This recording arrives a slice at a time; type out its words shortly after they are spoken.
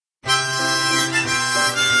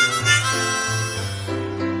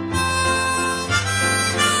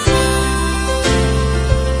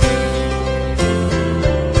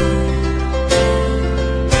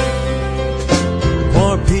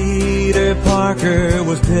Parker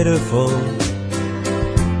was pitiful,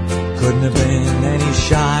 couldn't have been any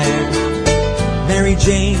shyer. Mary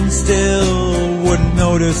Jane still wouldn't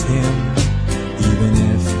notice him, even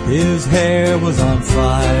if his hair was on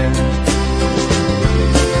fire.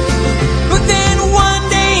 But then one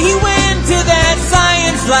day he went to that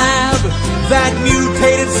science lab, that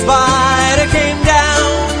mutated spider came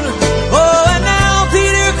down. Oh, and now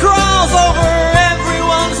Peter crawls over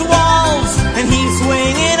everyone's walls, and he's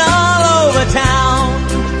swinging all over town.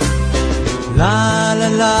 La la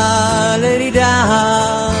la lady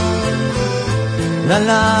da, la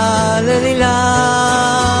la lady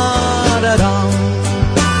la da da.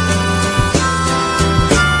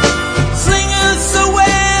 Sling us a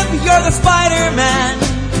web, you're the Spider-Man.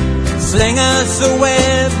 Sling us a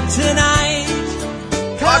web tonight.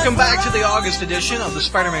 Welcome back to the August edition of the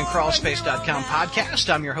SpidermanCrawlspace.com podcast.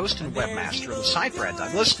 I'm your host and webmaster of the site, Brad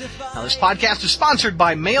Douglas. Now, this podcast is sponsored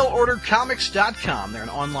by MailOrderComics.com. They're an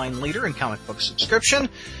online leader in comic book subscription.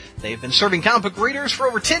 They've been serving comic book readers for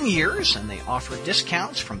over 10 years, and they offer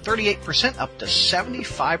discounts from 38% up to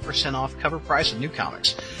 75% off cover price of new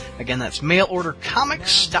comics. Again, that's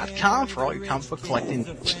MailOrderComics.com for all your comic book collecting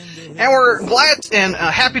needs. And we're glad and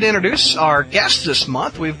happy to introduce our guest this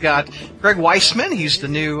month. We've got Greg Weisman. He's the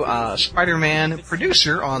new Spider-Man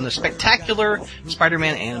producer on the spectacular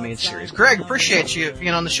Spider-Man animated series. Greg, appreciate you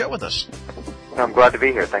being on the show with us. I'm glad to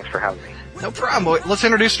be here. Thanks for having me. No problem. Well, let's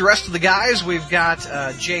introduce the rest of the guys. We've got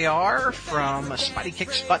JR from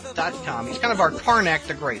SpideyKicksButt.com. He's kind of our Karnak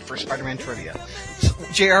the Great for Spider-Man trivia.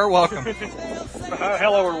 JR, welcome.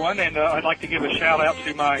 Hello, everyone, and I'd like to give a shout-out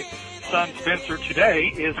to my son Spencer. Today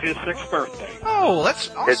is his 6th birthday. Oh, that's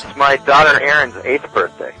awesome. It's my daughter Erin's 8th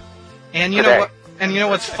birthday. And you today. know what? And you know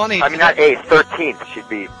what's funny? I mean, not 8th, 13th. She'd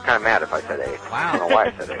be kind of mad if I said 8th. Wow. I don't know why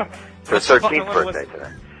I said 8th. It's her 13th birthday today.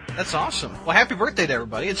 That's awesome. Well, happy birthday to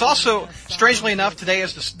everybody. It's also, strangely enough, today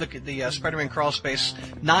is the Spider-Man Crawl Space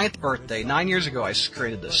 9th birthday. 9 years ago I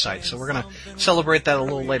created this site, so we're going to celebrate that a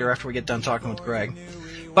little later after we get done talking with Greg.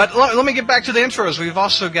 But let me get back to the intros. We've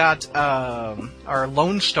also got our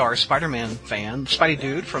Lone Star Spider-Man fan, Spidey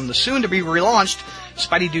Dude, from the soon-to-be relaunched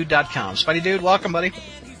SpideyDude.com. Spidey Dude, welcome, buddy.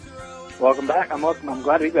 Welcome back. I'm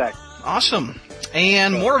glad to be back. Awesome.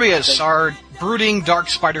 And Morbius, our brooding dark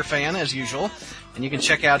Spider fan, as usual. And you can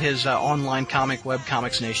check out his online comic,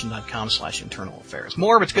 webcomicsnation.com/internal affairs.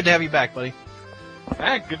 Morb, it's good to have you back, buddy.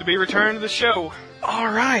 Back. Good to be returned to the show. All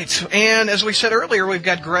right. And as we said earlier, we've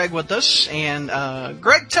got Greg with us. And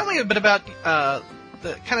Greg, tell me a bit about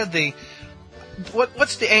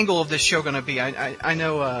what's the angle of this show going to be? I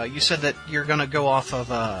know you said that you're going to go off of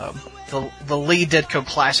the Lee Ditko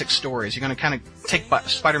classic stories. You're going to kind of take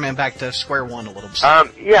Spider-Man back to square one a little bit.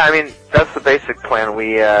 Yeah, I mean, that's the basic plan.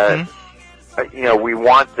 We we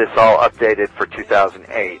want this all updated for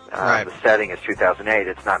 2008. Right. The setting is 2008.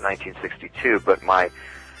 It's not 1962, but my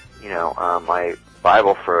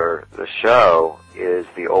Bible for the show is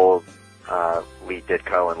the old Lee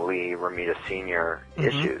Ditko and Lee Romita Sr.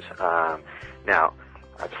 issues. Now,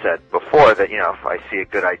 I've said before that, if I see a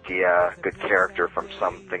good idea, good character from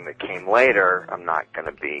something that came later, I'm not going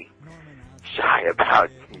to be shy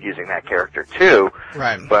about using that character too.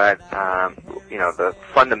 Right. But,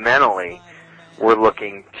 fundamentally, we're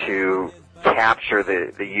looking to capture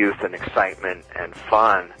the youth and excitement and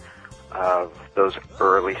fun of those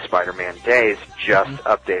early Spider-Man days, just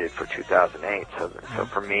updated for 2008. So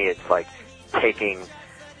for me, it's like taking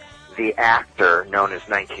the actor known as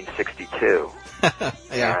 1962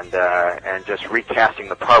 and just recasting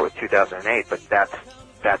the part with 2008. But that's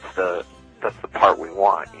the part we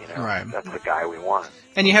want. Right. That's the guy we want.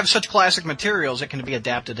 And you have such classic materials; it can be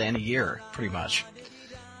adapted to any year, pretty much.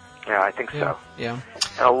 Yeah, I think so. Yeah.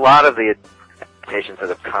 And a lot of the adaptations that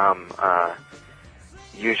have come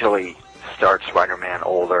usually start Spider-Man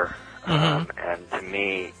older. And to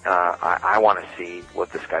me, I want to see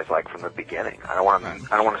what this guy's like from the beginning. I don't want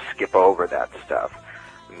to skip over that stuff.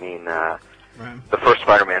 I mean, the first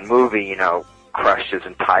Spider-Man movie, crushed his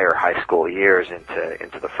entire high school years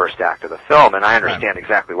into the first act of the film, and I understand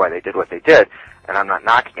exactly why they did what they did, and I'm not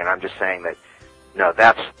knocking it. I'm just saying that, no,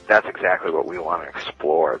 that's exactly what we want to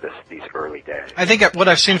explore these early days. I think what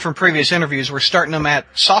I've seen from previous interviews, we're starting them at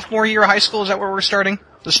sophomore year of high school. Is that where we're starting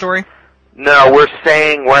the story? No, we're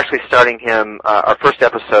actually starting him. Our first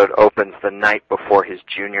episode opens the night before his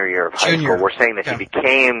junior year of high school. We're saying that he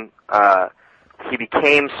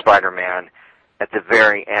became Spider-Man at the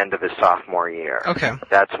very end of his sophomore year. Okay.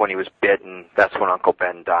 That's when he was bitten. That's when Uncle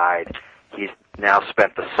Ben died. He's now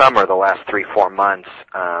spent the summer, the last 3-4 months,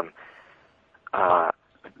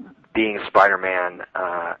 being Spider-Man,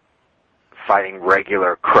 fighting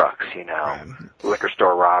regular crooks, you know, Right. liquor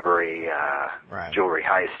store robbery, Right. jewelry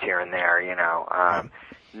heist here and there, you know.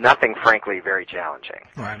 Nothing, frankly, very challenging.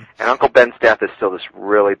 Right. And Uncle Ben's death is still this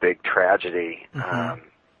really big tragedy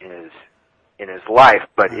in his life,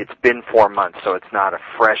 but it's been 4 months, so it's not a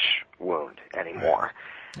fresh wound anymore.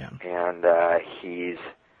 Yeah. And he's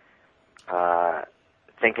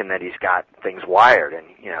thinking that he's got things wired, and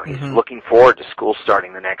you know, he's looking forward to school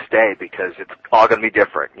starting the next day because it's all going to be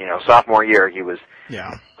different. You know, sophomore year he was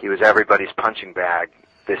everybody's punching bag.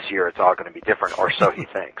 This year it's all going to be different, or so he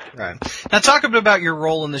thinks. Right. Now talk a bit about your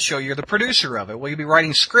role in the show. You're the producer of it. Will you be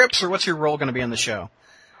writing scripts, or what's your role going to be in the show?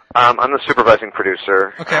 I'm the supervising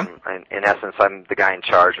producer. Okay. In essence, I'm the guy in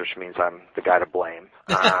charge, which means I'm the guy to blame.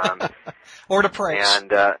 Or to praise.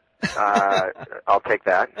 And I'll take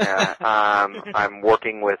that. I'm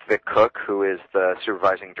working with Vic Cook, who is the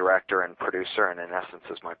supervising director and producer, and in essence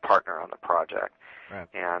is my partner on the project. Right.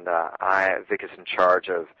 And Vic is in charge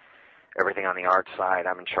of everything on the art side.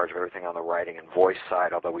 I'm in charge of everything on the writing and voice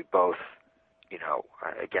side, although we both, you know,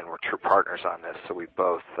 again, we're true partners on this, so we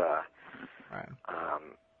both,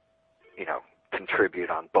 you know, contribute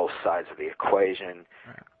on both sides of the equation.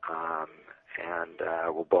 Right. And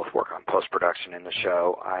we'll both work on post-production in the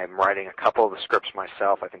show. I'm writing a couple of the scripts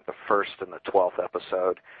myself, I think the first and the 12th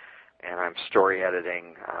episode, and I'm story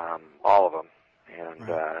editing all of them. And,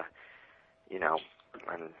 you know,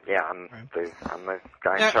 and yeah, I'm the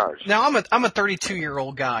guy in charge. Now I'm a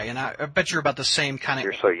 32-year-old guy, and I bet you're about the same kind of.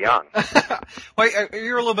 You're so young. Well,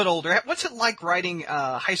 you're a little bit older. What's it like writing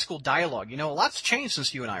high school dialogue? You know, a lot's changed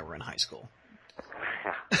since you and I were in high school.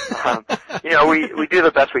 You know, we do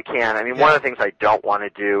the best we can. I mean, one of the things I don't want to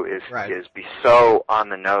do is be so on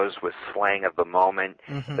the nose with slang of the moment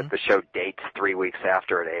that the show dates 3 weeks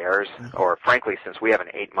after it airs, or frankly, since we have an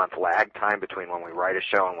 8-month lag time between when we write a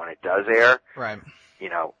show and when it does air. Right. You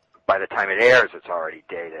know, by the time it airs, it's already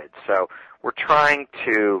dated. So we're trying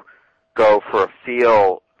to go for a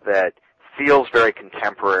feel that feels very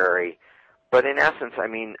contemporary, but in essence, I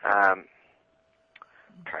mean, I'm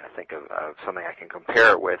trying to think of something I can compare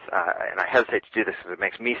it with, and I hesitate to do this because it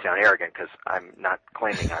makes me sound arrogant because I'm not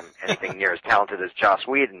claiming I'm anything near as talented as Joss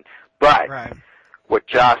Whedon, but what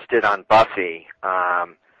Joss did on Buffy,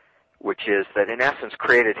 which is that in essence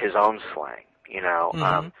created his own slang, you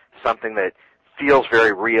know, something that feels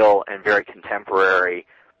very real and very contemporary,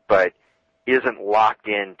 but isn't locked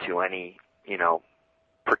into any, you know,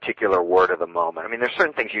 particular word of the moment. I mean, there's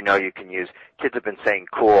certain things you know you can use. Kids have been saying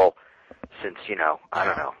cool since, you know, I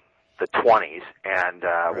don't know, the 20s, and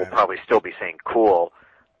we'll probably still be saying cool,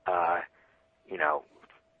 you know,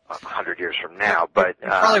 100 years from now. But you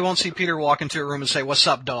probably won't see Peter walk into a room and say, "What's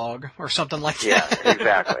up, dog?" or something like that. Yeah,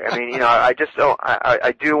 exactly. I mean, you know, I just don't.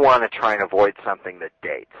 I do want to try and avoid something that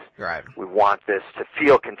dates. Right. We want this to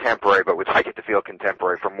feel contemporary, but we'd like it to feel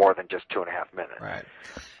contemporary for more than just 2.5 minutes. Right.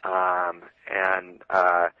 And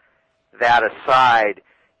that aside,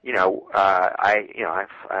 you know, I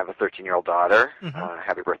have a 13-year-old daughter.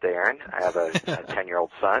 Happy birthday, Erin. I have a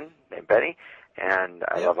 10-year-old son named Benny, and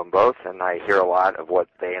I love them both. And I hear a lot of what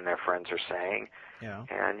they and their friends are saying. Yeah.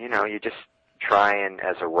 And you know, you just try and,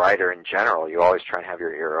 as a writer in general, you always try and have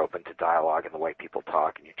your ear open to dialogue and the way people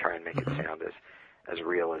talk, and you try and make it sound as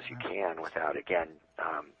real as you can without, again,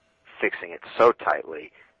 fixing it so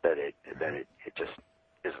tightly that it just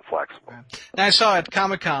isn't flexible. Now, I saw at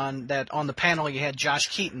Comic-Con that on the panel you had Josh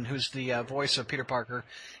Keaton, who's the voice of Peter Parker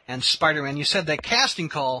and Spider-Man. You said that casting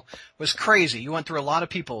call was crazy. You went through a lot of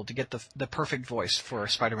people to get the perfect voice for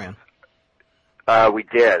Spider-Man. We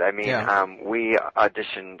did. I mean, we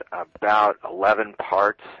auditioned about 11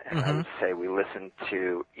 parts, and I would say we listened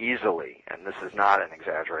to easily, and this is not an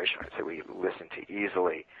exaggeration, I'd say we listened to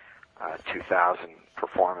easily 2,000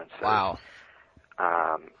 performances. Wow.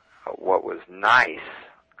 What was nice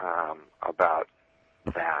about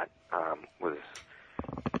that was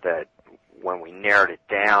that when we narrowed it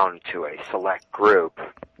down to a select group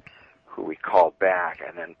who we called back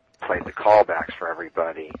and then played the callbacks for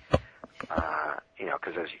everybody, you know,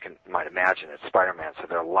 because as you might imagine, it's Spider-Man, so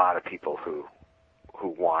there are a lot of people who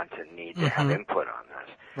want and need to have input on this.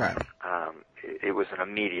 Right. It was an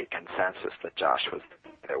immediate consensus that Josh was.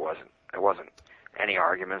 There wasn't any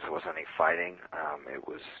arguments. There wasn't any fighting. It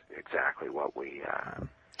was exactly what we.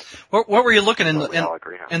 What were you looking in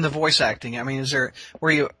the voice acting? I mean,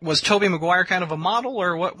 was Tobey Maguire kind of a model,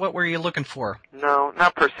 or what were you looking for? No,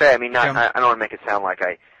 not per se. I mean, I don't want to make it sound like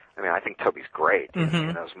I think Tobey's great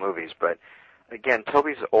in those movies, but again,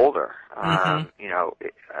 Tobey's older. You know,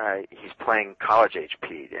 he's playing college-age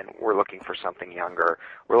Pete, and we're looking for something younger.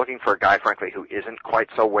 We're looking for a guy, frankly, who isn't quite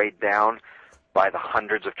so weighed down by the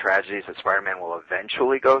hundreds of tragedies that Spider-Man will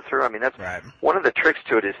eventually go through. I mean, that's right. One of the tricks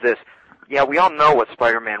to it is this. Yeah, we all know what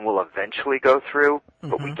Spider-Man will eventually go through,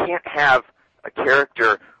 but we can't have a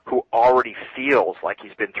character who already feels like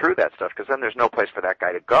he's been through that stuff, because then there's no place for that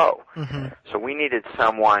guy to go. So we needed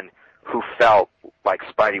someone who felt like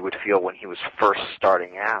Spidey would feel when he was first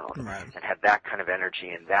starting out, and had that kind of energy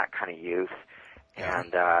and that kind of youth.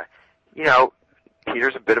 And, you know,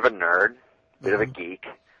 Peter's a bit of a nerd, a bit of a geek,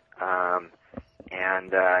 and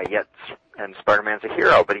Spider-Man's a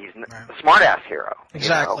hero, but he's a smart-ass hero.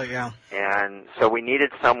 Exactly, you know? And so we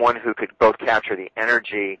needed someone who could both capture the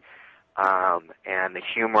energy and the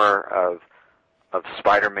humor of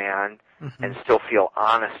Spider-Man and still feel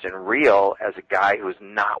honest and real as a guy who's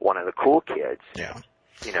not one of the cool kids. Yeah.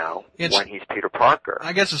 You know, when he's Peter Parker.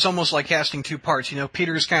 I guess it's almost like casting two parts. You know,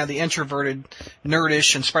 Peter's kind of the introverted,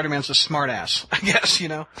 nerdish, and Spider-Man's the smartass, I guess, you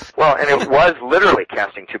know. Well, and it was literally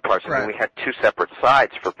casting two parts. I mean, we had two separate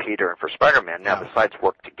sides for Peter and for Spider-Man. Now the sides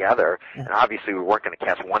work together, and obviously we weren't going to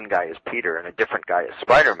cast one guy as Peter and a different guy as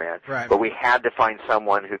Spider-Man, but we had to find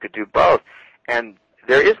someone who could do both. And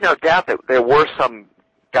there is no doubt that there were some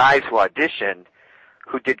guys who auditioned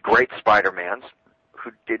who did great Spider-Mans,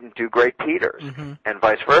 who didn't do great Peters, and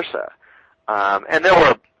vice versa. And there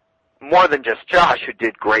were more than just Josh who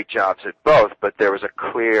did great jobs at both, but there was a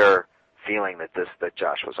clear feeling that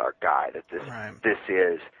Josh was our guy, that this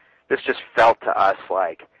just felt to us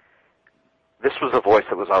like this was a voice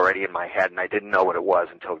that was already in my head, and I didn't know what it was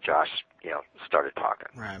until Josh, you know, started talking.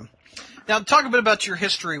 Right. Now, talk a bit about your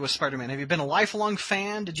history with Spider-Man. Have you been a lifelong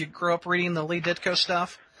fan? Did you grow up reading the Lee Ditko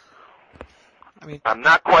stuff? I mean, I'm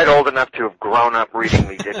not quite old enough to have grown up reading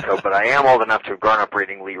Lee Ditko, but I am old enough to have grown up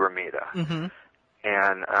reading Lee Romita.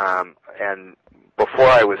 And before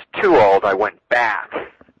I was too old, I went back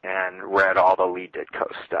and read all the Lee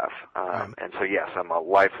Ditko stuff. And so, yes, I'm a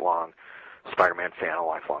lifelong Spider-Man fan, a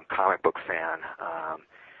lifelong comic book fan.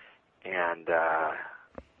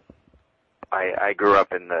 I grew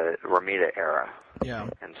up in the Romita era. Yeah.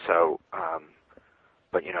 And so,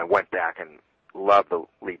 but, you know, I went back and love the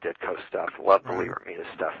Lee Ditko stuff, love the Lee Romita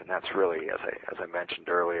stuff, and that's really, as I mentioned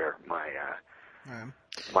earlier, my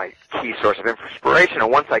key source of inspiration. And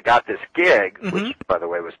once I got this gig, which by the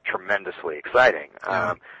way was tremendously exciting,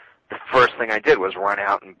 the first thing I did was run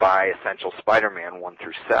out and buy Essential Spider-Man 1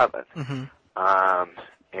 through 7,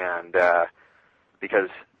 because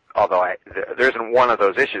although there isn't one of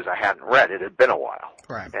those issues I hadn't read, it had been a while.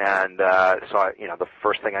 And so the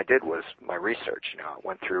first thing I did was my research. You know, I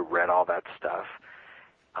went through, read all that stuff,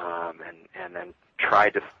 and then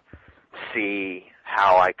tried to see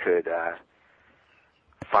how I could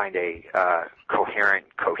find a coherent,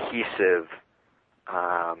 cohesive,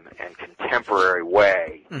 and contemporary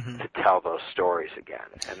way to tell those stories again.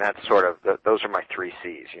 And that's sort of those are my 3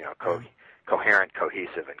 C's. You know, coherent,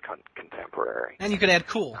 cohesive, and contemporary. And you could add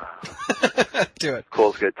cool to it.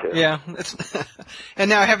 Cool's good too. Yeah. And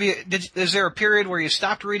now, is there a period where you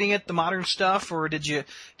stopped reading it, the modern stuff, or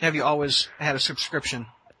have you always had a subscription?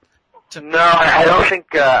 No, I don't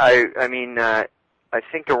think. I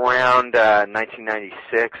think around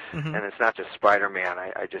 1996, and it's not just Spider-Man.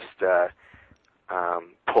 I just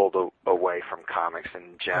pulled away from comics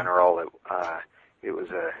in general. It was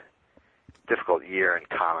a difficult year in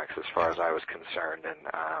comics as far as I was concerned, and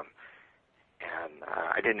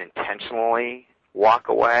I didn't intentionally walk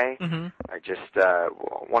away. I just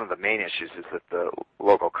one of the main issues is that the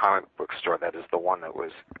local comic book store, that is the one that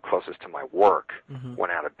was closest to my work,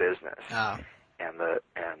 went out of business. And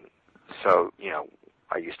so, you know,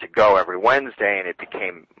 I used to go every Wednesday, and it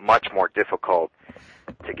became much more difficult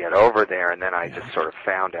to get over there. And then I just sort of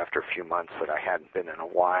found after a few months that I hadn't been in a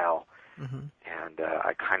while. And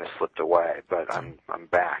I kind of slipped away, but I'm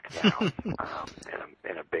back now in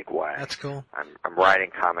a big way. That's cool. I'm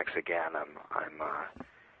writing comics again. I'm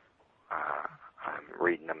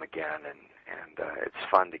reading them again, and it's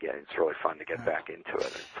fun to get. It's really fun to get back into it.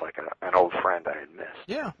 It's like an old friend I had missed.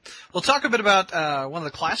 Yeah. Well, talk a bit about one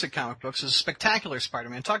of the classic comic books is Spectacular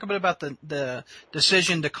Spider-Man. Talk a bit about the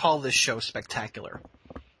decision to call this show Spectacular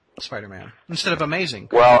Spider-Man instead of Amazing.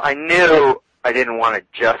 Well, I knew I didn't want to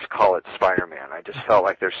just call it Spider-Man. I just felt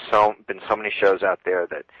like there's been so many shows out there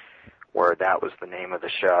where that was the name of the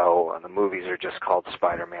show, and the movies are just called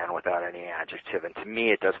Spider-Man without any adjective. And to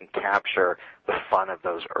me, it doesn't capture the fun of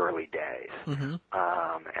those early days. And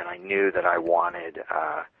I knew that I wanted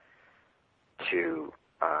to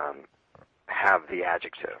have the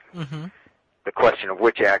adjective. The question of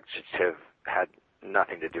which adjective had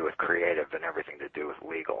nothing to do with creative and everything to do with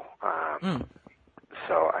legal.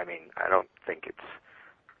 So, I mean, I don't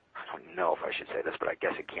know if I should say this, but I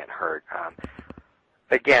guess it can't hurt.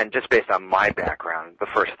 again, just based on my background, the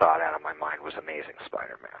first thought out of my mind was Amazing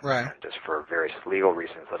Spider-Man. Right. And just for various legal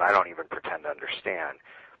reasons that I don't even pretend to understand,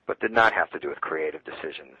 but did not have to do with creative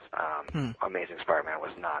decisions. Amazing Spider-Man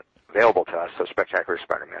was not available to us, so Spectacular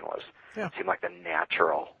Spider-Man seemed like the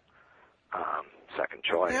natural second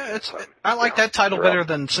choice. Yeah, I like that title better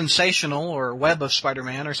than Sensational or Web of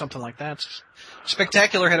Spider-Man or something like that.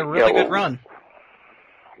 Spectacular had a really good run.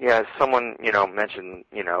 Yeah, someone, mentioned,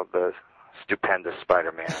 the Stupendous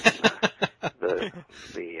Spider-Man.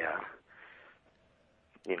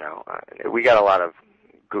 We got a lot of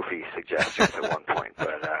goofy suggestions at one point, but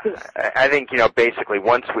I think, basically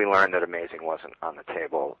once we learned that Amazing wasn't on the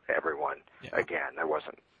table, everyone, again, it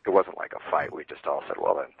wasn't like a fight. We just all said,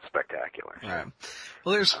 well, then Spectacular. Right.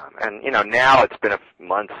 Well, there's... And, now it's been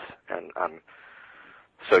months, and I'm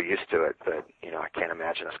so used to it that, I can't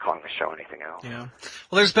imagine us calling the show anything else. Yeah.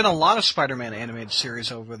 Well, there's been a lot of Spider-Man animated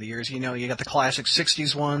series over the years. You got the classic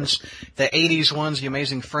 60s ones, the 80s ones, The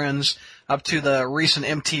Amazing Friends, up to the recent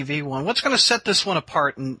MTV one. What's going to set this one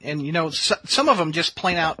apart? And some of them just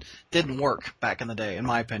plain out didn't work back in the day, in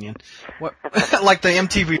my opinion. Like the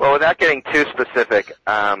MTV. Well, without getting too specific,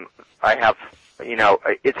 I have,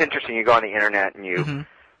 it's interesting. You go on the internet and you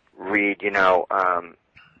read,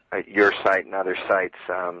 your site and other sites,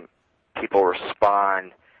 people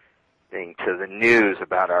responding to the news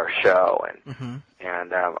about our show, and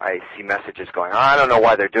I see messages going, I don't know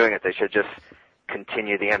why they're doing it. They should just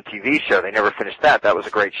continue the MTV show. They never finished that. That was a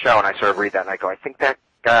great show. And I sort of read that and I go, I think that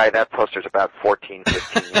poster's about 14,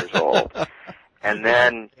 15 years old. And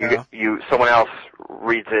then someone else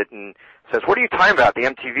reads it and says, what are you talking about? The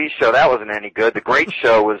MTV show, that wasn't any good. The great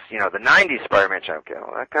show was, the 90s Spider-Man show. Okay,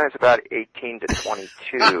 well, that guy's about 18 to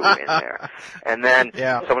 22 in there. And then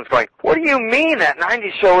someone's going, what do you mean that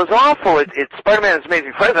 90s show was awful? It's Spider-Man and His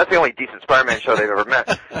Amazing Friends. That's the only decent Spider-Man show they've ever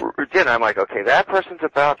met. And I'm like, okay, that person's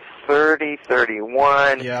about 30,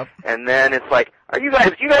 31. Yep. And then it's like, you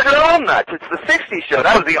guys are all nuts. It's the 60s show.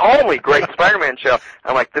 That was the only great Spider-Man show.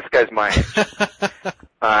 I'm like, this guy's my age.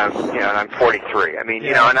 And I'm 43. I mean,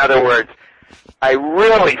 in other words, I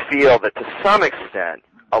really feel that to some extent,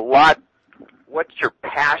 what you're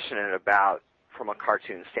passionate about from a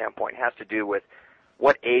cartoon standpoint has to do with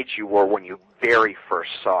what age you were when you very first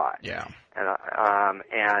saw it. Yeah.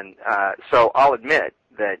 And so I'll admit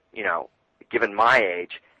that, given my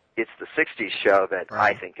age, it's the 60s show that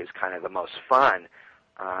I think is kind of the most fun.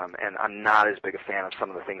 And I'm not as big a fan of some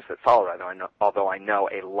of the things that followed. Although I know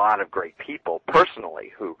a lot of great people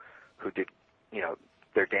personally who did,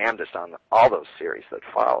 their damnedest on all those series that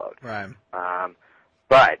followed. Right.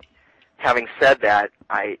 But having said that,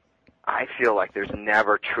 I feel like there's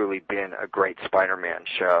never truly been a great Spider-Man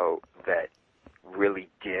show that really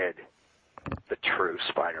did the true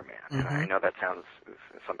Spider-Man. And I know that sounds,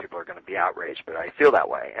 some people are going to be outraged, but I feel that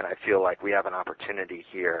way. And I feel like we have an opportunity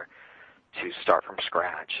here to start from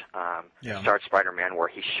scratch, start Spider-Man where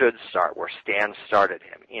he should start, where Stan started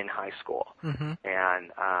him in high school,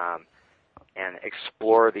 and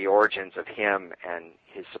explore the origins of him and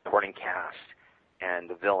his supporting cast and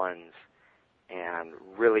the villains, and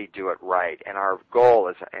really do it right. And our goal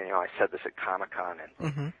is, I said this at Comic-Con,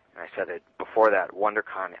 and I said it before that,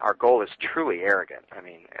 WonderCon, our goal is truly arrogant,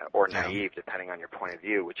 or naive, depending on your point of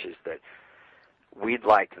view, which is that we'd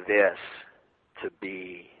like this to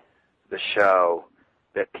be the show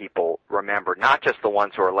that people remember, not just the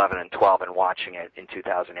ones who are 11 and 12 and watching it in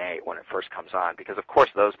 2008 when it first comes on, because of course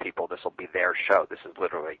those people, this will be their show. This is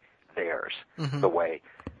literally theirs, the way,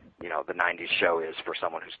 the 90s show is for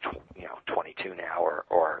someone who's, 22 now,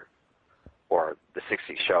 or the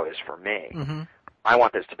 60s show is for me. I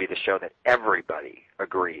want this to be the show that everybody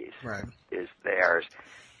agrees is theirs.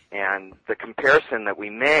 And the comparison that we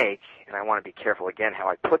make, and I want to be careful again how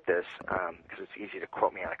I put this, because it's easy to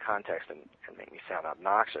quote me out of context and make me sound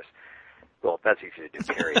obnoxious. Well, that's easy to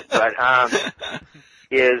do, period. But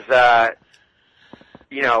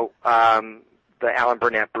the Alan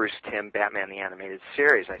Burnett, Bruce Timm, Batman the Animated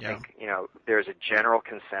Series. I think, there's a general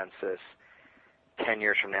consensus 10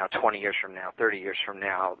 years from now, 20 years from now, 30 years from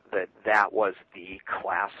now, that was the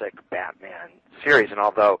classic Batman series. And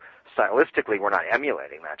although stylistically we're not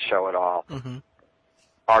emulating that show at all,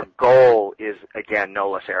 our goal is, again, no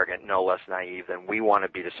less arrogant, no less naive than we want to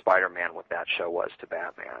be to Spider-Man what that show was to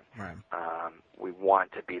Batman. Right. We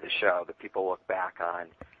want to be the show that people look back on,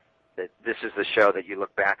 that this is the show that you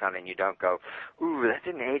look back on and you don't go, ooh, that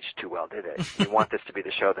didn't age too well, did it? You want this to be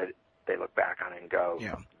the show that they look back on and go,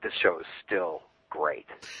 this show is still great.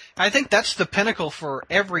 I think that's the pinnacle for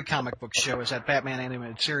every comic book show, is that Batman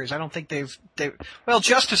animated series. I don't think well,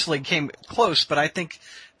 Justice League came close, but I think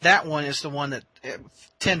that one is the one that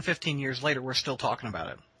 10, 15 years later we're still talking about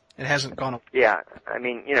it. It hasn't gone away. Yeah, I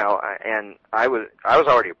mean, and I was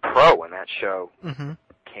already a pro when that show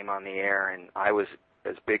came on the air, and I was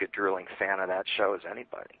as big a drooling fan of that show as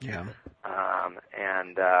anybody. Yeah.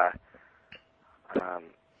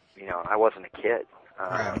 I wasn't a kid,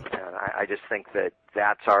 and I just think that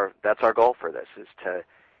that's our goal for this, is to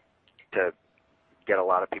get a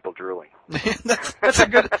lot of people drooling. That's a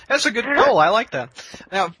good goal. I like that.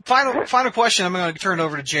 Now, final question. I'm going to turn it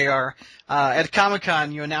over to JR. At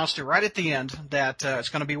Comic-Con, you announced it right at the end that it's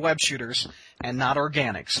going to be web shooters and not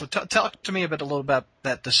organic. So talk to me a little about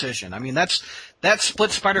that decision. I mean, that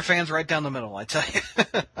split Spider fans right down the middle, I tell you.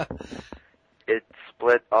 It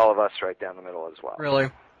split all of us right down the middle as well.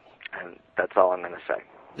 Really? And that's all I'm going to say.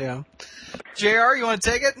 Yeah. JR, you want to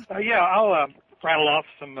take it? Yeah, I'll rattle off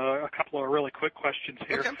a couple of really quick questions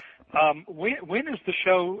here. Okay. When is the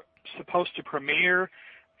show supposed to premiere,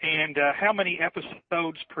 and how many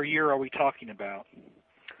episodes per year are we talking about?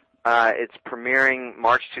 It's premiering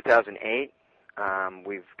March 2008.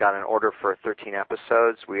 We've got an order for 13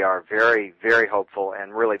 episodes. We are very, very hopeful,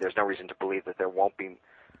 and really there's no reason to believe that there won't be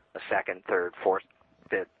a second, third, fourth,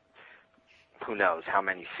 fifth, who knows how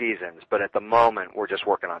many seasons. But at the moment, we're just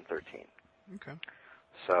working on 13. Okay.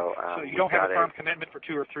 So you don't have a firm commitment for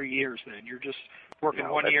 2 or 3 years then? You're just working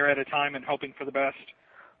 1 year at a time and hoping for the best?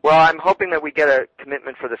 Well, I'm hoping that we get a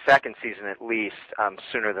commitment for the second season at least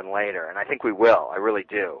sooner than later, and I think we will. I really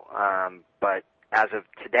do. But as of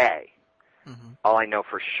today, all I know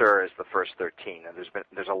for sure is the first 13. And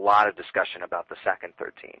there's a lot of discussion about the second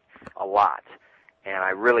 13, a lot. And I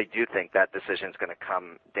really do think that decision is going to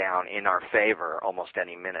come down in our favor almost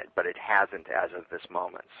any minute, but it hasn't as of this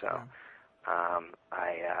moment. So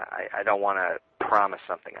I don't want to promise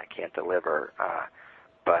something I can't deliver,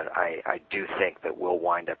 but I do think that we'll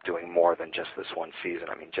wind up doing more than just this one season.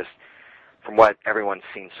 I mean, just from what everyone's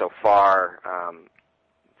seen so far,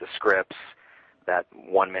 the scripts, that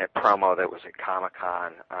 1-minute promo that was at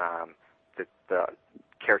Comic-Con, the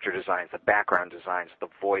character designs, the background designs, the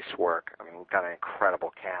voice work. I mean, we've got an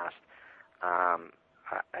incredible cast.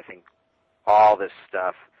 I think all this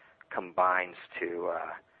stuff combines to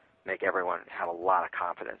make everyone have a lot of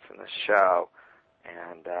confidence in this show.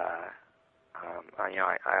 And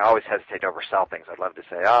I always hesitate to oversell things. I'd love to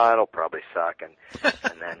say, it'll probably suck, and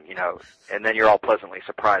then you're all pleasantly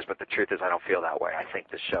surprised. But the truth is, I don't feel that way. I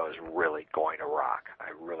think this show is really going to rock.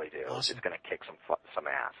 I really do. Awesome. It's going to kick some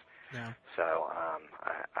ass. Yeah. So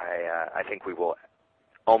I think we will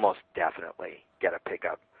almost definitely get a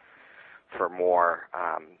pickup for more.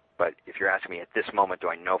 But if you're asking me at this moment, do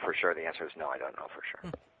I know for sure? The answer is no, I don't know for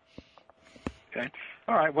sure. Okay.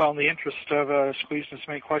 All right. Well, in the interest of squeezing as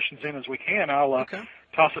many questions in as we can, I'll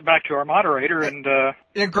toss it back to our moderator. And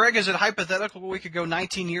Greg, is it hypothetical we could go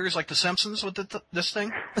 19 years like The Simpsons with this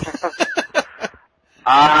thing?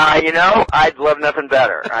 I'd love nothing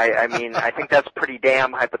better. I mean, I think that's pretty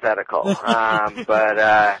damn hypothetical. But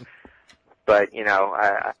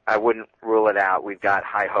I wouldn't rule it out. We've got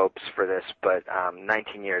high hopes for this, but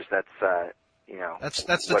 19 years, that's the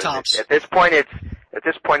tops. At this point it's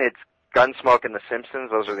Gunsmoke and The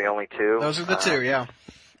Simpsons. Those are the only two. Those are the two, yeah.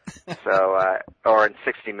 So, or in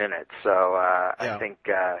 60 Minutes. So, I think,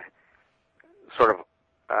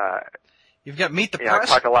 you've got Meet the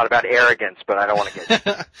Press. I talk a lot about arrogance, but I don't want to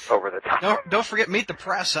get over the top. Don't forget Meet the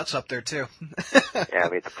Press. That's up there, too. Yeah,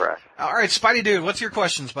 Meet the Press. All right, Spidey Dude, what's your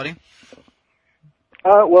questions, buddy?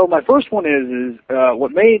 Well, my first one is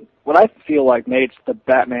what I feel like made the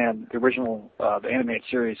Batman, the original, the animated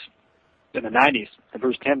series in the 90s, the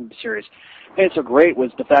Bruce Timm series, made it so great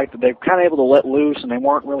was the fact that they were kind of able to let loose and they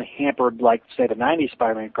weren't really hampered like, say, the 90s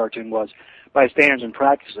Spider-Man cartoon was by standards and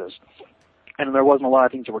practices. And there wasn't a lot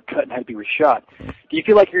of things that were cut and had to be reshot. Do you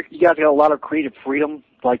feel like you guys got a lot of creative freedom?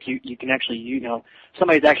 Like you can actually,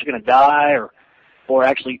 somebody's actually going to die or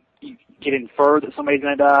actually get inferred that somebody's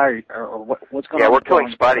going to die or what's going on? Yeah, we're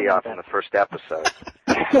killing Spidey off in the first episode.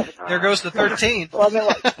 There goes the 13.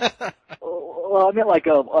 Well, I meant like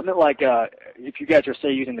if you guys are,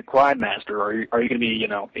 say, using the Crime Master, are you going to be,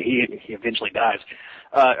 he eventually dies,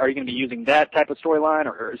 are you going to be using that type of storyline,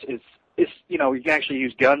 or is you can actually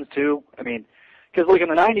use guns too? I mean, because like in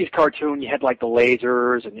the 90s cartoon, you had like the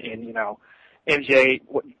lasers and MJ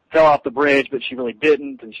fell off the bridge, but she really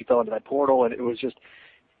didn't, and she fell into that portal, and it was just,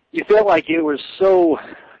 you felt like it was so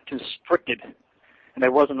constricted, and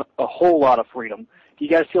there wasn't a whole lot of freedom. Do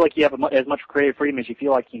you guys feel like you have as much creative freedom as you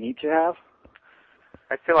feel like you need to have?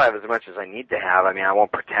 I feel I have as much as I need to have. I mean, I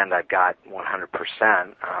won't pretend I've got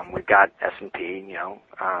 100%. We've got S&P,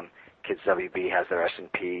 Kids WB has their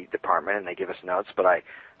S&P department, and they give us notes, but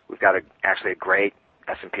we've got actually a great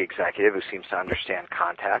S&P executive who seems to understand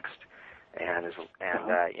context, and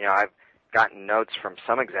I've gotten notes from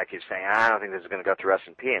some executives saying, I don't think this is going to go through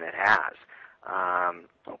S&P, and it has.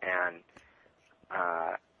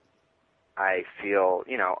 I feel,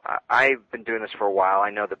 I've been doing this for a while. I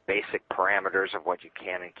know the basic parameters of what you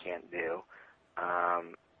can and can't do,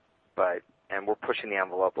 and we're pushing the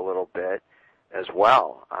envelope a little bit as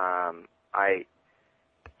well. Can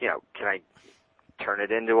I turn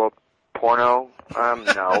it into a porno?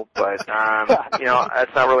 No, but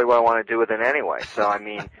that's not really what I want to do with it anyway. So I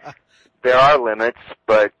mean, there are limits,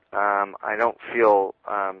 but I don't feel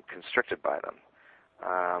constricted by them.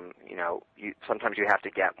 Sometimes you have to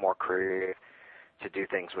get more creative to do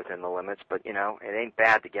things within the limits, but it ain't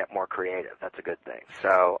bad to get more creative. That's a good thing.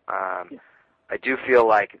 So I do feel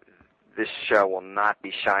like this show will not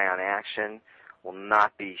be shy on action, will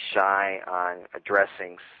not be shy on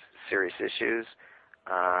addressing serious issues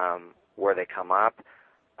where they come up.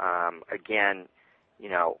 Again,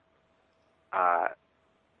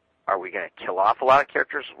 are we going to kill off a lot of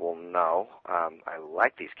characters? Well, no. I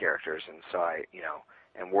like these characters, and so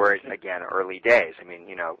and we're, again, early days. I mean,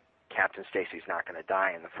 Captain Stacy's not going to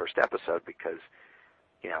die in the first episode because,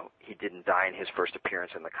 he didn't die in his first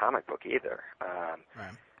appearance in the comic book either.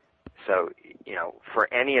 Right. So,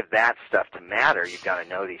 for any of that stuff to matter, you've got to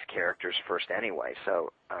know these characters first anyway.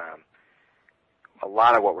 So, a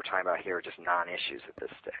lot of what we're talking about here are just non-issues at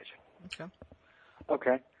this stage.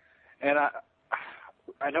 Okay. And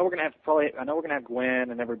I know we're gonna have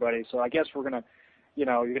Gwen and everybody. So I guess we're gonna,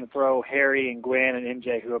 you're gonna throw Harry and Gwen and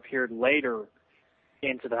MJ, who appeared later,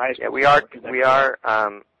 into the high school.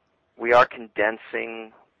 Yeah, we are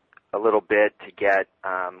condensing a little bit to get.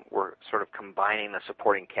 We're sort of combining the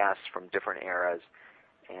supporting casts from different eras,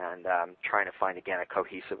 and trying to find again a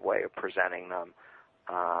cohesive way of presenting them.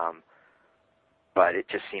 But it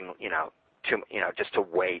just seemed, just to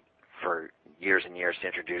wait for years and years to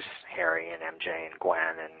introduce Harry and MJ and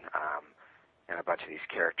Gwen and a bunch of these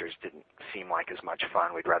characters didn't seem like as much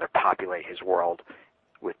fun. We'd rather populate his world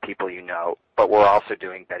with people but we're also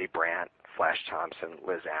doing Betty Brant, Flash Thompson,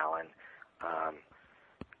 Liz Allen.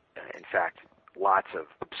 In fact, lots of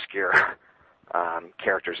obscure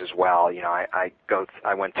characters as well. I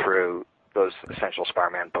went through those Essential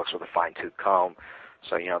Spider-Man books with a fine-tooth comb.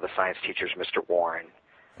 So, the science teacher's Mr. Warren,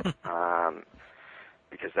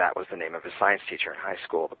 because that was the name of his science teacher in high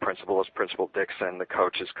school. The principal is Principal Dixon. The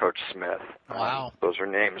coach is Coach Smith. Wow. Those are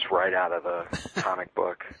names right out of the comic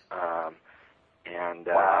book. Wow.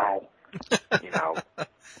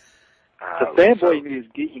 The fanboy in me is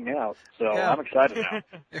geeking out, so yeah. I'm excited now.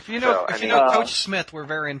 If you know Coach Smith, we're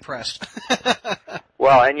very impressed.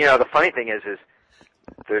 Well, and the funny thing is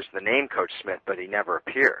there's the name Coach Smith, but he never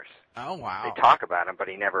appears. Oh, wow. They talk about him, but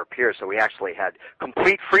he never appears, so we actually had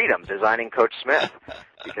complete freedom designing Coach Smith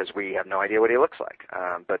because we have no idea what he looks like.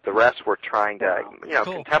 But the rest we're trying to,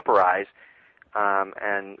 cool. contemporize,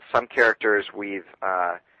 and some characters we've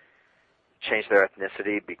changed their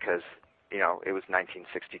ethnicity because, it was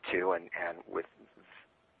 1962, and with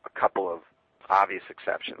a couple of obvious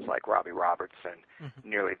exceptions like Robbie Robertson,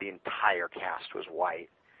 nearly the entire cast was white.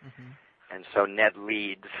 Mm-hmm. And so Ned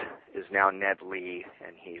Leeds is now Ned Lee,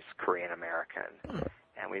 and he's Korean American.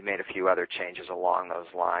 And we made a few other changes along those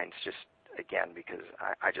lines, just, again, because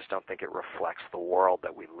I just don't think it reflects the world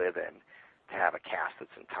that we live in to have a cast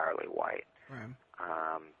that's entirely white.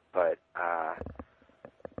 Right.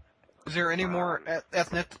 Is there any more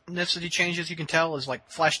ethnicity changes you can tell? Is like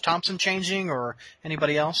Flash Thompson changing or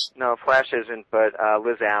anybody else? No, Flash isn't, but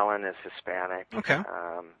Liz Allen is Hispanic. Okay.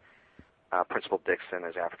 Principal Dixon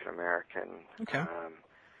is African American. Okay.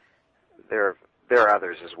 There are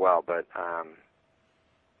others as well, but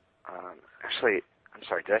actually, I'm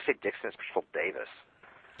sorry. Did I say Dixon? It's Principal Davis.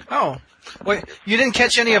 Oh, wait! You didn't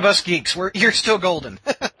catch any of us geeks. You're still golden.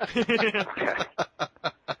 Okay.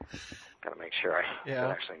 Got to make sure I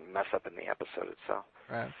don't actually mess up in the episode itself.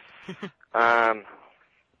 Right.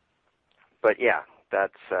 But yeah,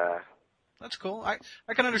 that's cool. I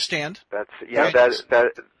can understand.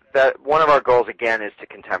 That one of our goals again is to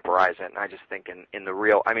contemporize it, and I just think in the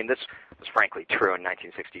real. I mean, this was frankly true in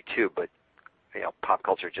 1962, but pop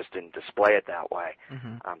culture just didn't display it that way.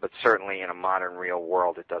 Mm-hmm. But certainly in a modern real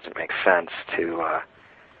world, it doesn't make sense to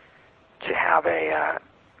have a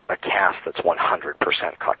cast that's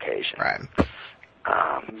 100% Caucasian. Right.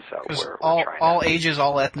 So we're all ages,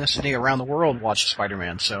 all ethnicity around the world watch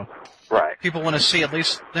Spider-Man. So right. People want to see at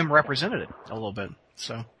least them represented a little bit.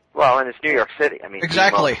 So. Well, and it's New York City. I mean,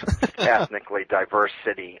 exactly. The most ethnically diverse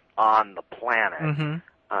city on the planet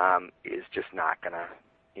is just not going to,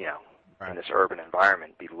 in this urban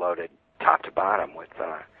environment, be loaded top to bottom with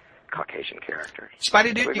Caucasian characters.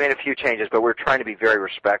 Spidey, we made a few changes, but we're trying to be very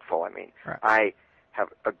respectful. I mean, right. I have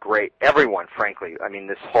everyone, frankly, I mean,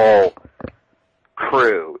 this whole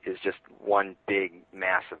crew is just one big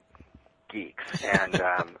mass of geeks, and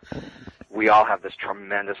we all have this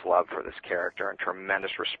tremendous love for this character and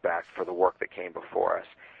tremendous respect for the work that came before us.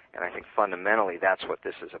 And I think fundamentally that's what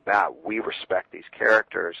this is about. We respect these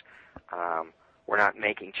characters. We're not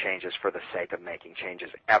making changes for the sake of making changes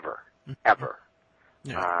ever.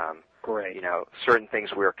 Yeah. Great. You know, certain things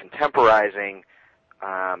we're contemporizing,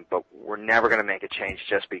 but we're never going to make a change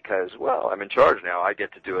just because, well, I'm in charge now. I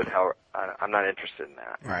get to do it how I'm not interested in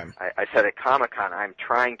that. Right. I said at Comic-Con, I'm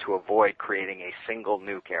trying to avoid creating a single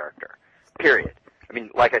new character, period. I mean,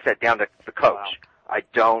 like I said, down to the coach. Wow. I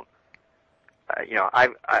don't, you know,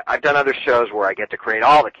 I've done other shows where I get to create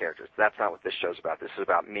all the characters. That's not what this show's about. This is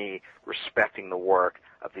about me respecting the work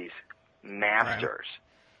of these masters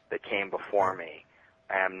that came before me.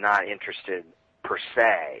 I am not interested, per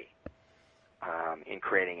se, in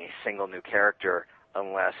creating a single new character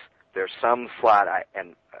unless there's some slot.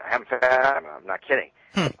 I'm not kidding.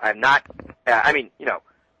 I'm not. I mean, you know,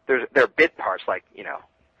 there are bit parts like, you know,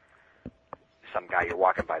 some guy you're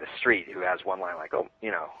walking by the street who has one line like, oh,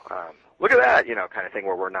 you know, look at that, you know, kind of thing,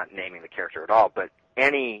 where we're not naming the character at all. But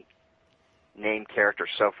any named character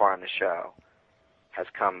so far on the show has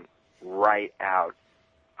come right out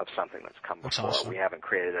of something that's come before. That's awesome. We haven't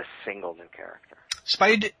created a single new character.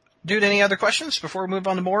 Spidey, dude, any other questions before we move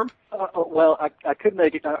on to Morb? Well, I could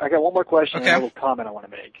make it. I got one more question Okay. and a little comment I want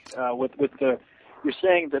to make. With the, you're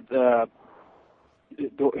saying that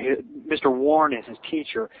Mr. Warren is his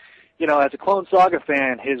teacher. You know, as a Clone Saga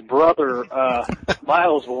fan, his brother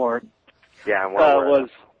Miles Warren was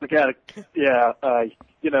the guy.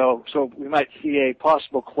 You know, so we might see a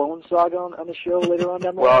possible Clone Saga on the show later on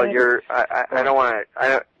down the line. Well, I don't want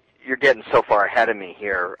to. You're getting so far ahead of me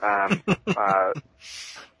here.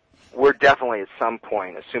 We're definitely at some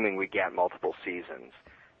point, assuming we get multiple seasons,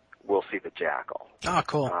 we'll see the Jackal. Oh,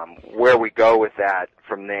 cool. Where we go with that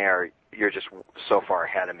from there, you're just so far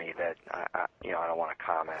ahead of me that you know, I don't want to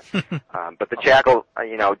comment. But the Jackal,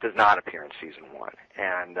 you know, does not appear in season 1,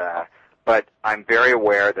 and but I'm very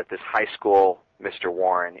aware that this high school Mr.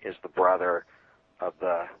 Warren is the brother of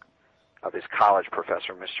his college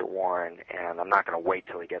professor, Mr. Warren, and I'm not going to wait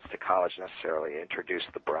till he gets to college necessarily to introduce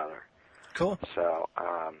the brother. Cool. So,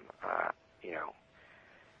 you know,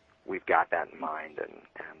 we've got that in mind, and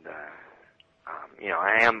you know,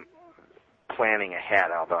 I am planning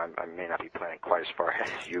ahead, although I may not be planning quite as far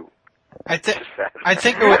ahead as you. I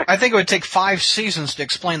think it would take 5 seasons to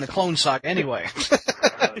explain the Clone Saga anyway.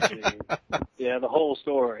 Yeah, the whole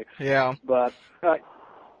story. Yeah. But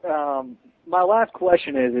my last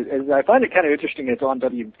question is I find it kind of interesting. It's on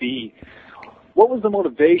WB. What was the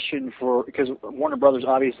motivation for? Because Warner Brothers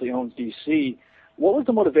obviously owns DC. What was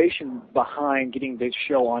the motivation behind getting this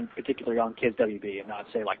show on, particularly on Kids WB, and not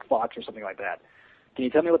say like Fox or something like that? Can you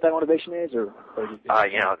tell me what that motivation is, or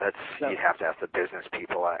you know, you'd have to ask the business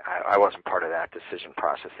people. I wasn't part of that decision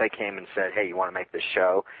process. They came and said, "Hey, you want to make this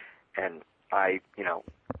show?" And I, you know,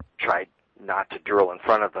 tried not to drool in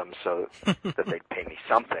front of them so that they'd pay me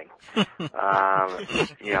something.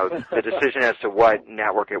 You know, the decision as to what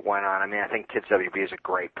network it went on. I mean, I think Kids WB is a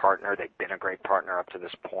great partner. They've been a great partner up to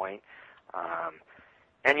this point.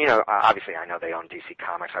 And you know, obviously, I know they own DC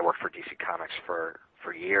Comics. I worked for DC Comics for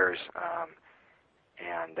years.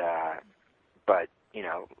 But, you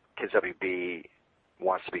know, Kids WB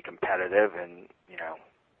wants to be competitive, and, you know,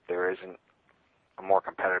 there isn't a more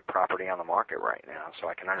competitive property on the market right now, so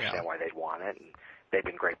I can understand why they'd want it, and they've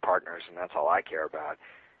been great partners, and that's all I care about.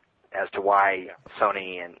 As to why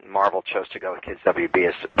Sony and Marvel chose to go with Kids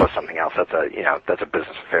WB was something else. That's a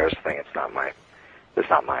business affairs thing. It's not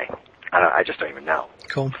my, I just don't even know.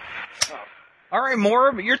 Cool. All right,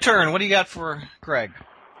 Morb, your turn. What do you got for Greg?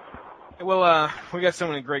 Well, we got so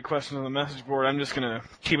many great questions on the message board. I'm just going to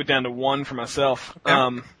keep it down to one for myself.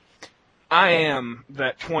 Okay. I am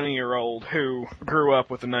that 20-year-old who grew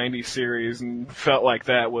up with the 90s series and felt like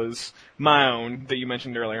that was my own that you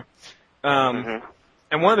mentioned earlier. And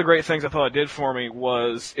one of the great things I thought it did for me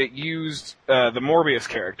was it used the Morbius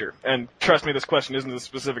character. And trust me, this question isn't as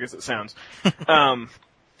specific as it sounds. And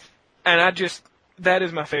that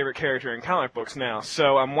is my favorite character in comic books now.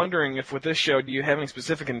 So I'm wondering if with this show, do you have any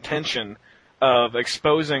specific intention of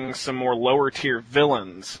exposing some more lower-tier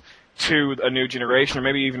villains to a new generation, or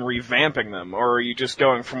maybe even revamping them? Or are you just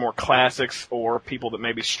going for more classics or people that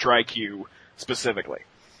maybe strike you specifically?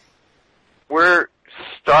 We're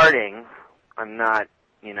starting, I'm not,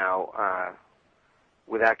 you know,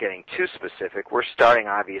 without getting too specific, we're starting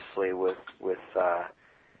obviously with the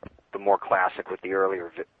more classic, with the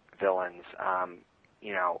earlier villains,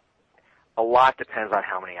 a lot depends on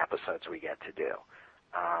how many episodes we get to do.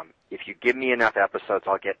 If you give me enough episodes,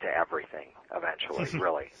 I'll get to everything eventually,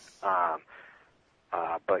 really.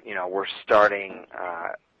 But we're starting.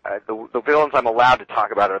 The villains I'm allowed to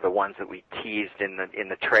talk about are the ones that we teased in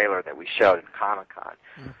the trailer that we showed at Comic-Con.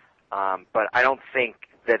 But I don't think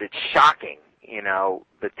that it's shocking,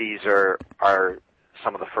 that these are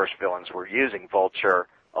some of the first villains we're using: Vulture,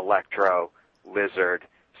 Electro, Lizard,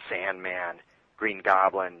 Sandman, Green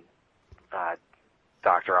Goblin,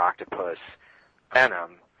 Dr. Octopus,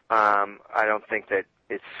 Venom. I don't think that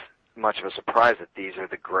it's much of a surprise that these are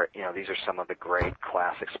these are some of the great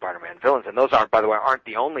classic Spider-Man villains. And those aren't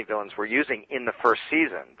the only villains we're using in the first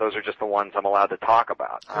season. Those are just the ones I'm allowed to talk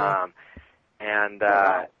about. Cool.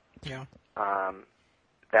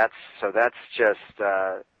 That's just,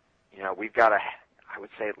 we've got I would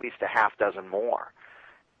say at least a half dozen more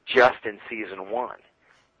just in season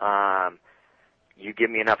 1. You give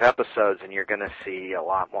me enough episodes and you're going to see a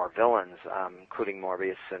lot more villains, including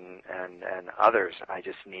Morbius and others. I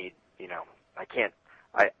just need,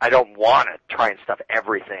 I don't want to try and stuff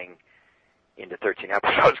everything into 13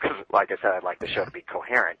 episodes because, like I said, I'd like the show to be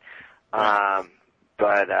coherent. I'm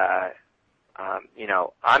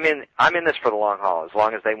in this for the long haul. As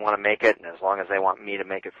long as they want to make it and as long as they want me to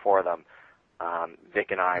make it for them,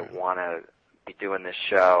 Vic and I want to be doing this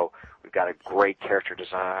show. We've got a great character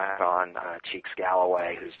design on Cheeks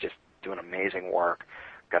Galloway, who's just doing amazing work.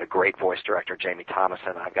 We've got a great voice director, Jamie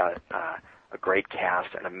Thomason. I've got a great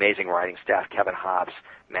cast, an amazing writing staff, Kevin Hobbs,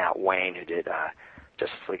 Matt Wayne, who did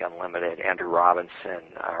Justice League Unlimited, Andrew Robinson,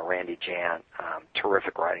 Randy Jan,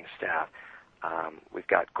 terrific writing staff. We've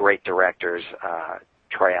got great directors,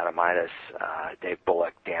 Troy Adamitis, Dave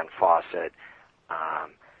Bullock, Dan Fawcett.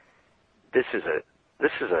 This is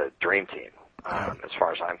a dream team. As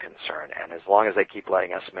far as I'm concerned, and as long as they keep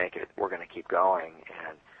letting us make it, we're going to keep going.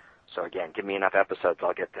 And so again, give me enough episodes,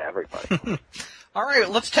 I'll get to everybody. All right,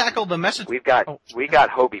 let's tackle the message. We got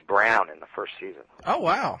Hobie Brown in the first season. Oh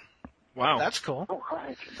wow, that's cool. Oh,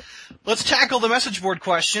 right. Let's tackle the message board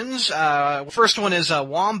questions. First one is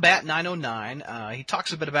Wombat 909. He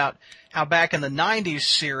talks a bit about how back in the '90s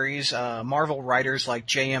series, Marvel writers like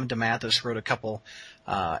J.M. DeMatteis wrote a couple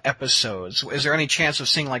episodes. Is there any chance of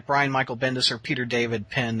seeing like Brian Michael Bendis or Peter David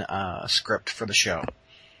pen a script for the show?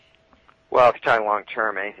 Well, if you're talking long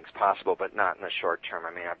term, anything's possible, but not in the short term.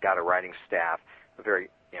 I mean, I've got a writing staff, a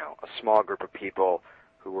small group of people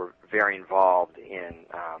who were very involved in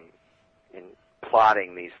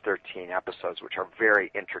plotting these 13 episodes, which are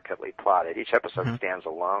very intricately plotted. Each episode stands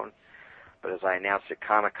alone, but as I announced at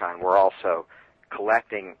Comic-Con, we're also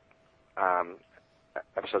collecting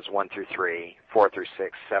episodes 1 through 3, 4 through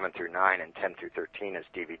 6, 7 through 9, and 10 through 13 as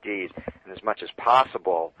DVDs. And as much as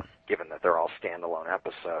possible, given that they're all standalone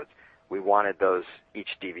episodes, we wanted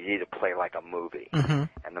each DVD to play like a movie. Mm-hmm.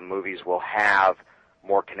 And the movies will have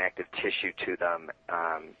more connective tissue to them,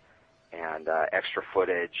 and extra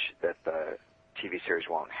footage that the TV series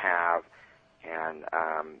won't have. And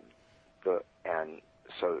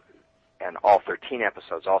all 13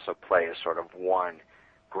 episodes also play as sort of one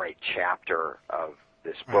great chapter of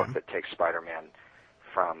this book that takes Spider-Man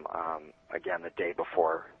from, again, the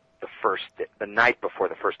night before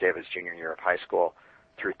the first day of his junior year of high school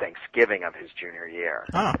through Thanksgiving of his junior year.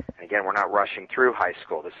 And again, we're not rushing through high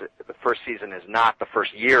school. The first season is not the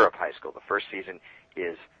first year of high school. The first season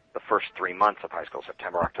is the first 3 months of high school,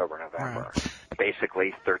 September, October, November.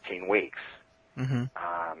 Basically 13 weeks. Mm-hmm.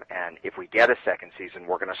 And if we get a second season,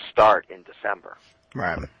 we're going to start in December.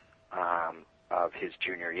 Of his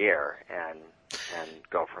junior year and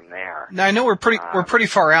go from there. Now I know we're pretty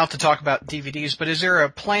far out to talk about DVDs, but is there a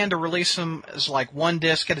plan to release them as like one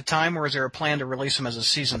disc at a time, or is there a plan to release them as a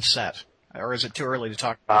season set, or is it too early to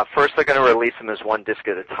talk? First, they're going to release them as one disc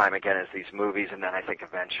at a time again as these movies, and then I think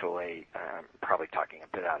eventually, probably talking a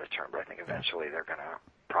bit out of turn, but I think eventually they're going to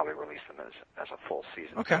probably release them as a full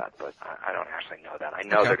season set. But I don't actually know that. I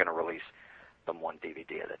know they're going to release them one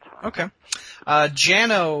DVD at a time. Okay.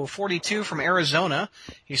 Jano42 from Arizona,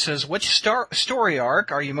 he says, which story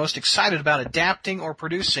arc are you most excited about adapting or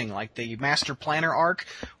producing, like the Master Planner arc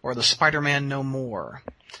or the Spider-Man No More?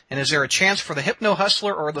 And is there a chance for the Hypno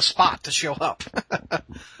Hustler or the Spot to show up?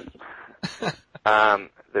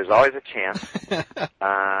 There's always a chance.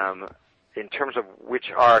 In terms of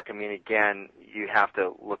which arc, I mean, again, you have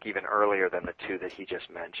to look even earlier than the two that he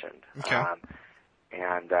just mentioned. Okay.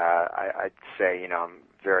 And I'd say, I'm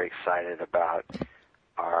very excited about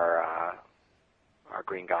our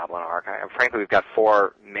Green Goblin arc. Frankly, we've got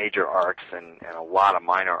 4 major arcs and a lot of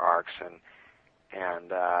minor arcs, and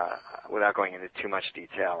without going into too much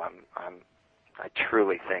detail, I'm I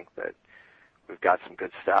truly think that we've got some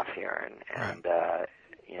good stuff here, and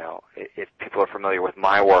you know, if people are familiar with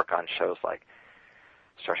my work on shows like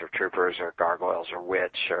Starship Troopers or Gargoyles or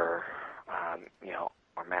Witch or you know,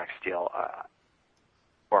 or Max Steel,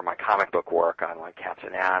 or my comic book work on like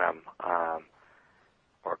Captain Atom,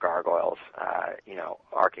 or Gargoyles, you know,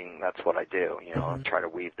 arcing, that's what I do. You know, try to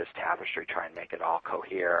weave this tapestry, try and make it all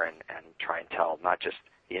cohere, and try and tell not just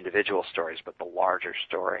the individual stories, but the larger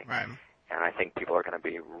story. Right. And I think people are going to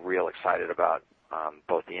be real excited about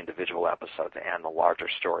both the individual episodes and the larger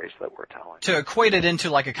stories that we're telling. To equate it into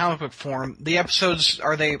like a comic book form, the episodes,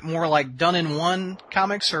 are they more like done in one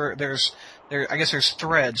comics, or I guess there's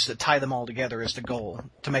threads that tie them all together as the goal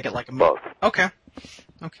to make it like a both. Okay.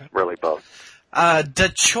 Really both.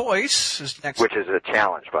 The Choice is next. Which is a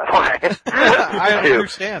challenge, by the way. I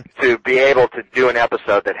understand. To be able to do an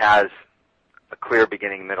episode that has a clear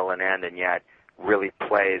beginning, middle, and end, and yet really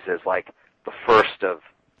plays as like the first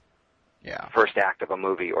act of a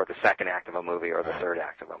movie, or the second act of a movie, or the third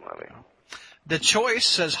act of a movie. The Choice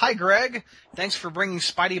says, "Hi Greg, thanks for bringing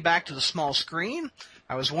Spidey back to the small screen.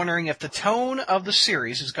 I was wondering if the tone of the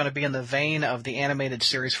series is going to be in the vein of the animated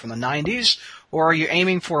series from the 90s, or are you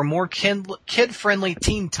aiming for a more kid-friendly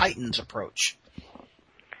Teen Titans approach?"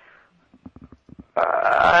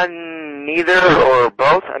 Neither or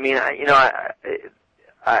both. I mean,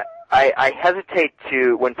 I hesitate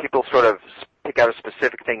to, when people sort of pick out a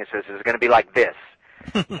specific thing and says, "Is it going to be like this?"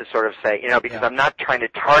 to sort of say, you know, because I'm not trying to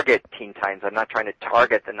target Teen Titans. I'm not trying to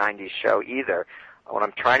target the 90s show either. What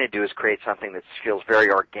I'm trying to do is create something that feels very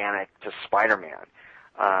organic to Spider-Man.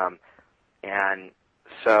 And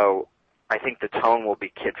so I think the tone will be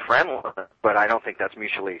kid-friendly, but I don't think that's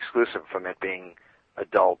mutually exclusive from it being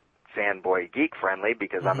adult fanboy geek-friendly,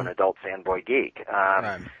 because I'm an adult fanboy geek.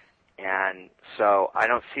 And so I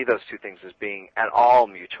don't see those two things as being at all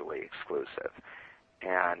mutually exclusive.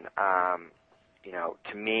 And, you know,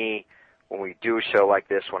 to me, when we do a show like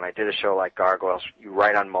this, when I did a show like Gargoyles, you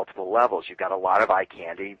write on multiple levels. You've got a lot of eye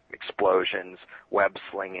candy, explosions, web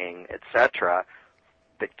slinging, etc.,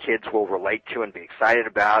 that kids will relate to and be excited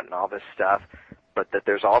about and all this stuff, but that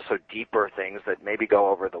there's also deeper things that maybe go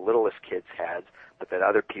over the littlest kids' heads, but that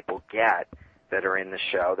other people get that are in the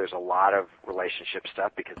show. There's a lot of relationship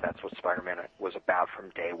stuff, because that's what Spider-Man was about from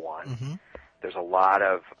day one. There's a lot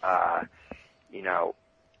of, you know,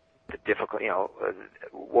 the difficult, you know,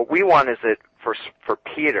 what we want is that for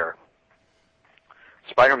Peter,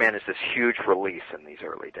 Spider-Man is this huge release in these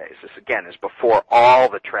early days. This, again, is before all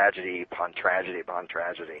the tragedy upon tragedy upon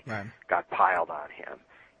tragedy got piled on him.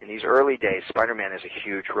 In these early days, Spider-Man is a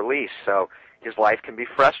huge release, so his life can be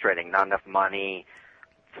frustrating. Not enough money,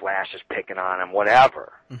 Flash is picking on him,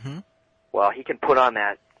 whatever. Well, he can put on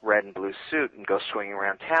that red and blue suit and go swinging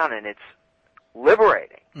around town, and it's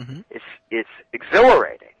liberating. It's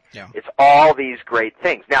exhilarating. It's all these great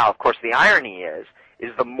things. Now, of course, the irony is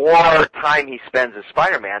the more time he spends as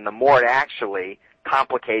Spider-Man, the more it actually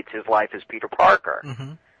complicates his life as Peter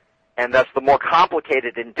Parker. And thus, the more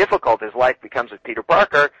complicated and difficult his life becomes as Peter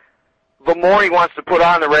Parker, the more he wants to put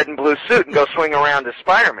on the red and blue suit and go swing around as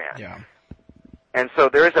Spider-Man. And so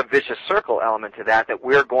there is a vicious circle element to that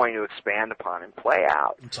we're going to expand upon and play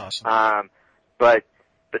out. That's awesome. But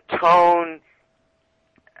the tone,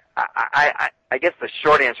 I guess the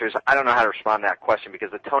short answer is I don't know how to respond to that question,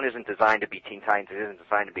 because the tone isn't designed to be Teen Titans, it isn't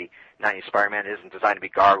designed to be 90s Spider-Man, it isn't designed to be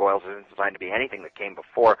Gargoyles, it isn't designed to be anything that came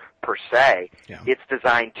before, per se. It's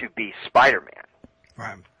designed to be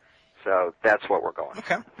Spider-Man. So that's what we're going.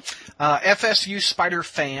 Okay. FSU Spider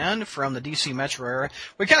Fan from the DC Metro area.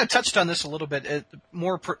 We kind of touched on this a little bit. Are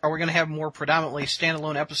we going to have more predominantly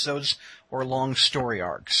standalone episodes or long story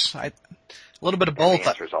arcs? A little bit of both. The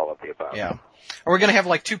answer is all of the above. Yeah. Are we going to have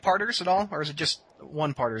like two-parters at all, or is it just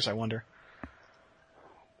one-parters, I wonder?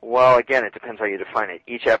 Well, again, it depends how you define it.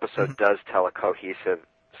 Each episode does tell a cohesive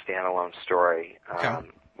standalone story.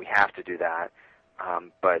 We have to do that.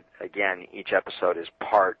 But again, each episode is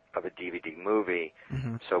part of a DVD movie.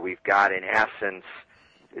 So we've got, in essence,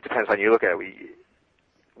 it depends on how you look at it.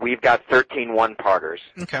 We've got 13 one-parters.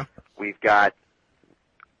 We've got,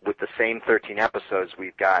 with the same 13 episodes,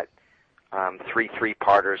 we've got 3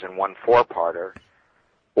 three-parters and 1 four-parter.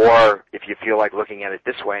 Or if you feel like looking at it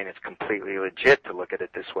this way, and it's completely legit to look at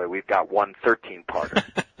it this way, we've got 1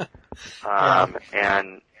 13-parter.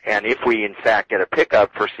 And if we in fact get a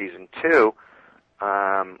pickup for season 2,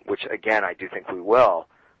 which again I do think we will,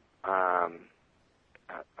 although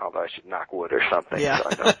I should knock wood or something so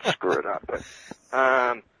I don't screw it up.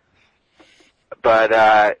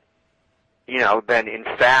 But you know, then in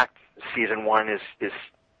fact season 1 is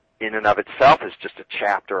in and of itself is just a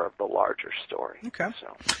chapter of the larger story. Okay.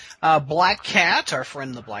 So. Black Cat, our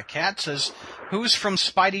friend the Black Cat, says, who's from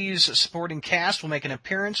Spidey's supporting cast will make an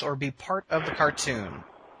appearance or be part of the cartoon?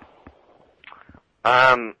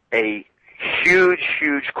 A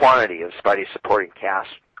huge quantity of Spidey's supporting cast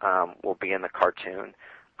will be in the cartoon,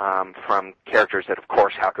 from characters that, of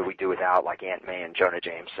course, how could we do without, like Aunt May and Jonah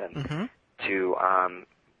Jameson, to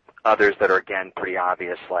others that are, again, pretty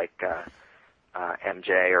obvious, like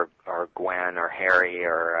MJ or Gwen or Harry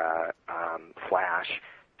or Flash,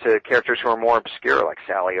 to characters who are more obscure, like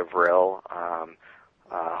Sally Avril,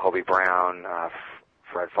 Hobie Brown,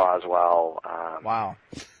 Fred Foswell, wow,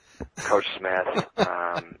 Coach Smith.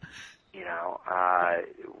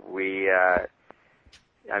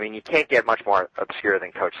 I mean, you can't get much more obscure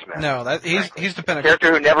than Coach Smith. No, he's the pinnacle.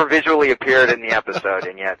 Character who never visually appeared in the episode,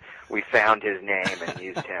 and yet we found his name and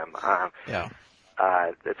used him. Yeah.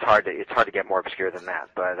 It's hard to get more obscure than that.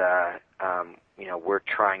 But we're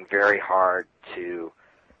trying very hard to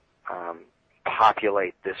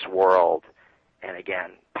populate this world, and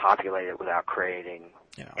again, populate it without creating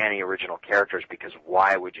any original characters, because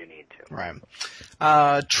why would you need to? Right.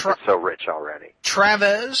 It's so rich already.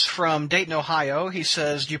 Travis from Dayton, Ohio, he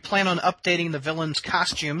says, do you plan on updating the villains'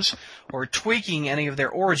 costumes or tweaking any of their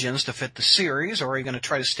origins to fit the series, or are you going to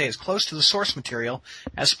try to stay as close to the source material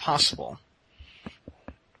as possible?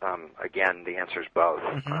 Again, the answer is both.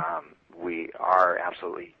 We are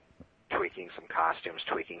absolutely tweaking some costumes,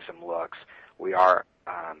 tweaking some looks. We are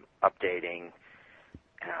updating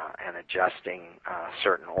and adjusting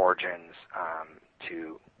certain origins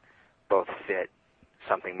to both fit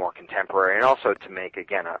something more contemporary and also to make,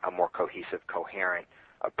 again, a more cohesive, coherent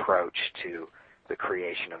approach to the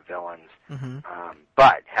creation of villains.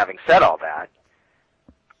 But having said all that,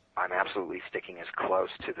 I'm absolutely sticking as close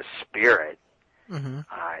to the spirit,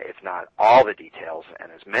 if not all the details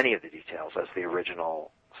and as many of the details as the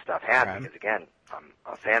original stuff had, because, again, I'm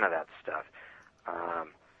a fan of that stuff.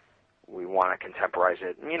 We want to contemporize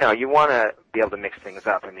it. You want to be able to mix things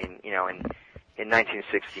up. I mean, in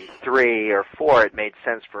 1963 or 4, it made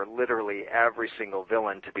sense for literally every single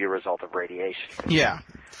villain to be a result of radiation. Yeah.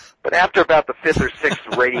 But after about the 5th or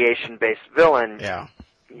 6th radiation-based villain,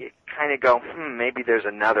 you kind of go, maybe there's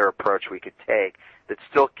another approach we could take that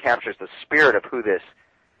still captures the spirit of who this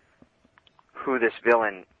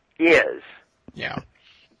villain is. Yeah.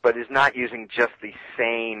 But is not using just the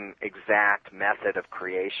same exact method of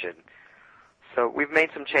creation. So we've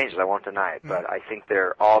made some changes, I won't deny it, but I think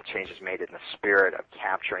they're all changes made in the spirit of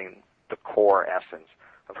capturing the core essence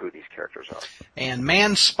of who these characters are. And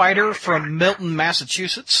Man Spider from Milton,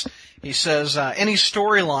 Massachusetts, he says, any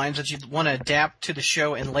storylines that you'd want to adapt to the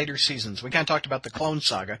show in later seasons? We kind of talked about the Clone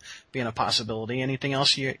Saga being a possibility. Anything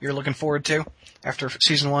else you're looking forward to after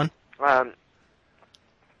season 1?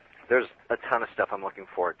 There's a ton of stuff I'm looking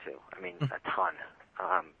forward to. I mean, a ton.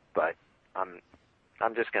 But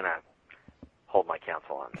I'm just going to hold my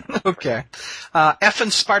counsel on that. Okay. Effin'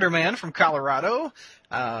 Spider-Man from Colorado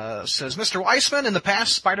says, Mr. Weissman, in the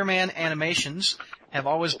past, Spider-Man animations have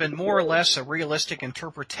always been more or less a realistic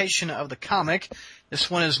interpretation of the comic. This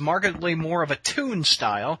one is markedly more of a toon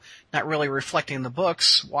style, not really reflecting the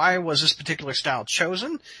books. Why was this particular style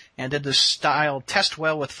chosen? And did this style test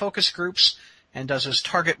well with focus groups? And does his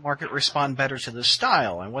target market respond better to this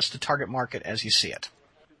style? And what's the target market as you see it?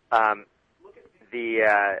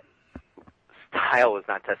 The style was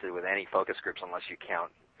not tested with any focus groups unless you count,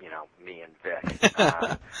 me and Vic.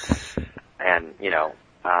 And,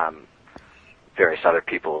 various other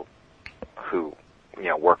people who,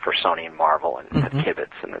 work for Sony and Marvel and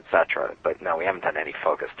Kibitz and et cetera. But no, we haven't done any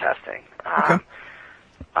focus testing.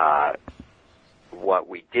 What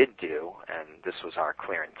we did do, and this was our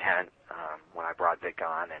clear intent when I brought Vic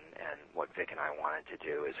on, and what Vic and I wanted to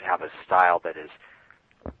do, is have a style that is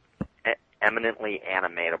eminently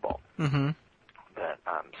animatable. That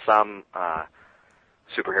some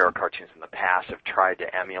superhero cartoons in the past have tried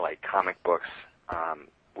to emulate comic books,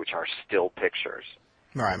 which are still pictures.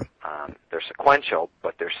 Right. They're sequential,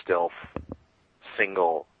 but they're still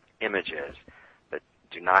single images that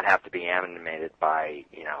do not have to be animated by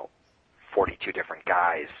 42 different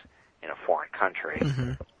guys in a foreign country.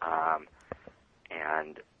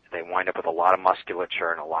 And they wind up with a lot of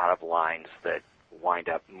musculature and a lot of lines that wind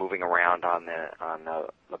up moving around on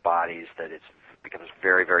the bodies, that it becomes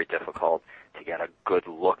very, very difficult to get a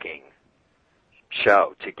good-looking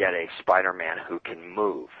show, to get a Spider-Man who can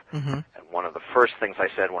move. And one of the first things I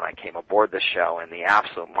said when I came aboard the show, and the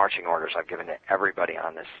absolute marching orders I've given to everybody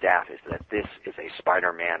on this staff, is that this is a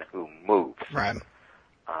Spider-Man who moves. Right.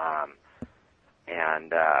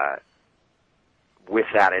 And with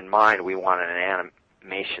that in mind, we wanted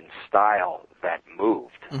animation style that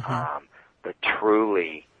moved, that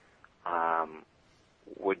truly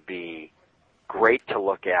would be great to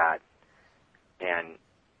look at, and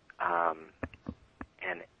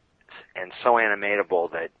so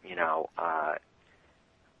animatable that, you know,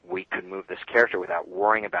 we could move this character without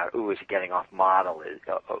worrying about, is he getting off model?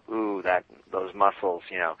 Those muscles,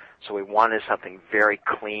 you know. So we wanted something very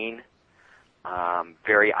clean,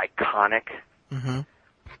 very iconic, and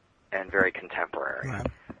very contemporary. Right.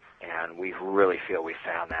 And we really feel we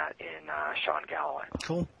found that in Sean Galloway.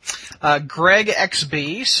 Cool. Greg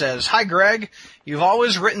XB says, "Hi, Greg. You've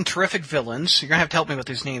always written terrific villains. You're going to have to help me with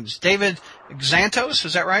these names. David Xantos,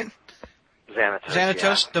 is that right? Xanatos, yeah.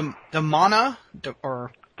 Demona.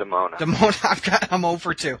 Demona. I'm 0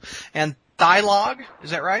 for 2. And Thylaug,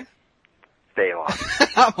 is that right? Thylaug.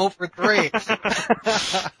 I'm 0 for 3.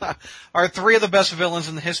 Are 3 of the best villains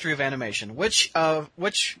in the history of animation. Which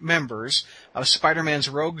members of Spider-Man's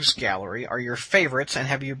Rogues Gallery are your favorites and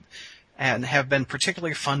have been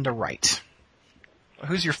particularly fun to write?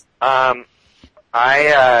 Who's your? I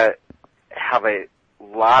have a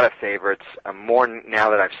lot of favorites. More now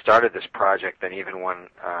that I've started this project than even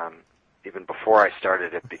before I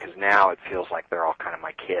started it, because now it feels like they're all kind of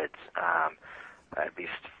my kids, at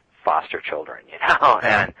least foster children, you know,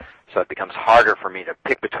 and so it becomes harder for me to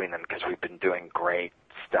pick between them because we've been doing great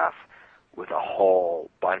stuff with a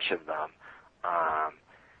whole bunch of them.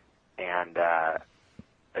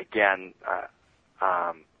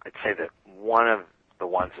 I'd say that one of the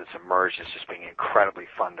ones that's emerged as just being incredibly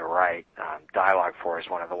fun to write, Dialogue for, is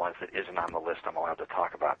one of the ones that isn't on the list I'm allowed to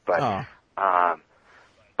talk about.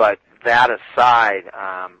 But that aside,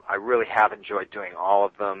 I really have enjoyed doing all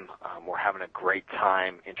of them. We're having a great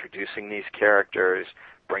time introducing these characters,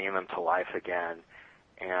 bringing them to life again.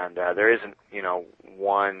 And there isn't, you know,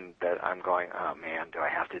 one that I'm going, oh man, do I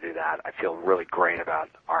have to do that? I feel really great about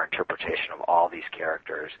our interpretation of all these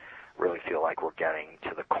characters. Really feel like we're getting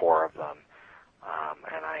to the core of them.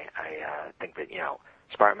 And I think that, you know,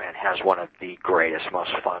 Spider-Man has one of the greatest, most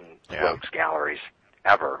fun rogues galleries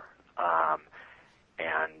ever.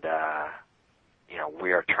 You know,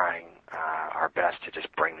 we are trying our best to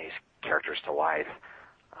just bring these characters to life.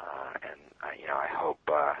 You know, I hope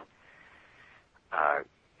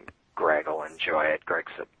Greg will enjoy it.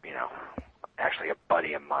 Greg's actually a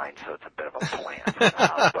buddy of mine, so it's a bit of a plant.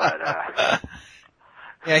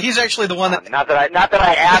 Yeah, he's actually the one that. Not that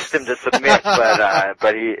I asked him to submit,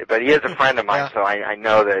 but he is a friend of mine, so I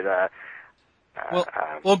know that. Greg,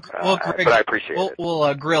 but I appreciate it.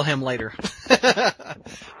 We'll grill him later.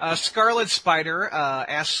 Scarlet Spider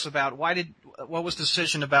asks about what was the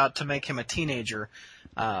decision about to make him a teenager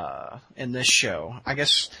in this show? I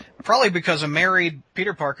guess probably because a married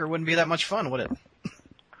Peter Parker wouldn't be that much fun, would it?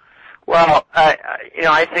 Well,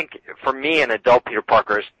 I think for me, an adult Peter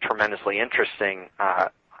Parker is tremendously interesting,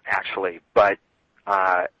 actually, but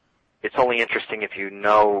it's only interesting if you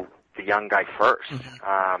know the young guy first.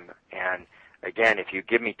 And again, if you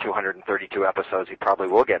give me 232 episodes, he probably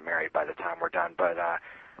will get married by the time we're done. But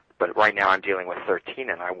right now I'm dealing with 13,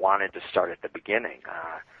 and I wanted to start at the beginning.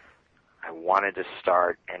 I wanted to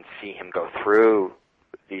start and see him go through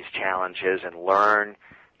these challenges and learn,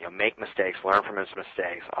 make mistakes, learn from his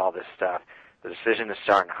mistakes, all this stuff. The decision to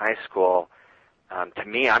start in high school, to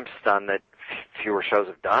me, I'm stunned that fewer shows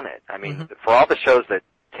have done it. I mean, for all the shows that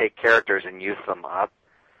take characters and youth them up,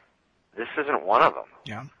 this isn't one of them.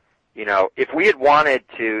 Yeah. If we had wanted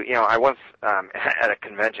to, I once at a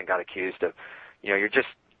convention got accused of, you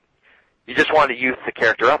just wanted to youth the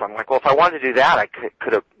character up. I'm like, well, if I wanted to do that, I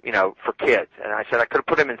could have, for kids. And I said I could have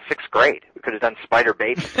put him in 6th grade. We could have done Spider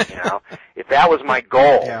Baby, If that was my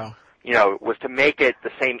goal, was to make it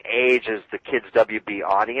the same age as the Kids WB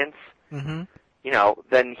audience, then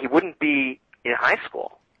he wouldn't be in high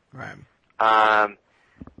school. Right.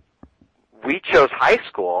 We chose high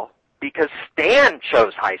school because Stan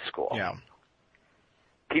chose high school. Yeah.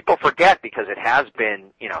 People forget because it has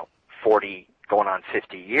been, 40 going on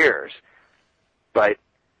 50 years. But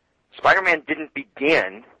Spider-Man didn't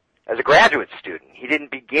begin as a graduate student. He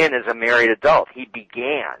didn't begin as a married adult. He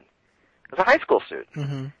began as a high school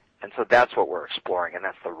student. And so that's what we're exploring, and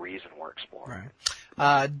that's the reason we're exploring.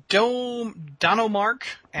 Right. Dono Mark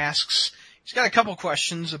asks, he's got a couple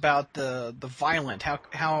questions about the violent.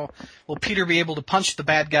 How will Peter be able to punch the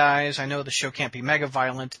bad guys? I know the show can't be mega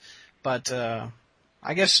violent, but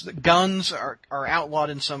I guess the guns are outlawed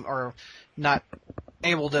in some, or not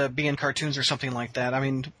able to be in cartoons or something like that. I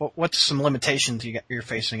mean, what's some limitations you're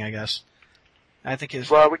facing, I guess? I think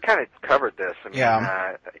Well, we kind of covered this. I mean,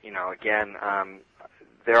 again,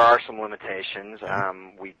 there are some limitations.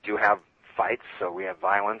 We do have fights, so we have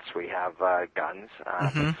violence, we have guns.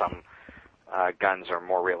 Some guns are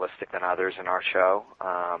more realistic than others in our show,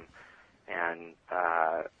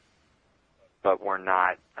 but we're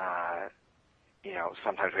not.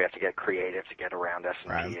 Sometimes we have to get creative to get around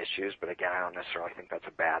S&P issues, but again, I don't necessarily think that's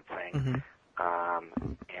a bad thing.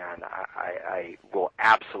 And I will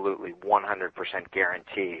absolutely 100%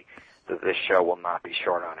 guarantee that this show will not be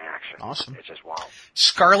short on action. Awesome. It just won't.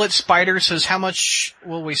 Scarlet Spider says, how much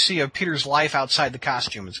will we see of Peter's life outside the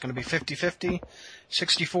costume? It's going to be 50-50,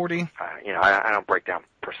 60-40? I don't break down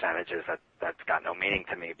percentages. That's got no meaning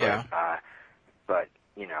to me. But, but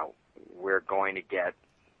we're going to get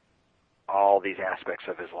all these aspects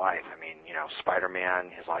of his life. I mean, Spider-Man,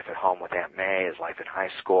 his life at home with Aunt May, his life in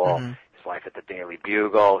high school, his life at the Daily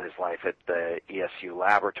Bugle, his life at the ESU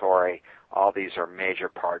laboratory. All these are major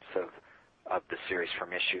parts of the series from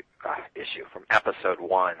from episode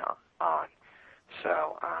 1 on.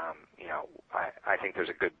 So, I think there's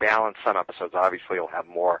a good balance. Some episodes obviously will have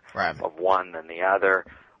more of one than the other.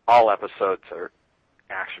 All episodes are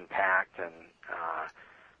action-packed, and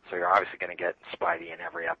so you're obviously going to get Spidey in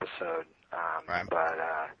every episode. But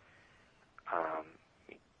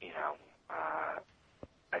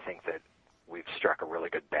I think that we've struck a really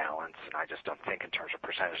good balance, and I just don't think in terms of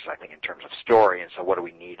percentages. I think in terms of story, and so what do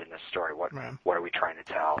we need in this story? What are we trying to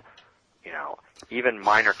tell? Even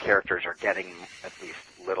minor characters are getting at least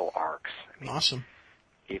little arcs. I mean, awesome.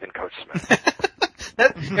 Even Coach Smith.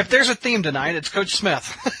 If there's a theme tonight, it's Coach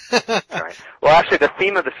Smith. Right. Well, actually, the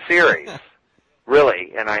theme of the series,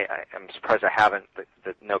 really, and I'm surprised I haven't,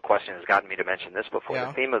 that no question has gotten me to mention this before.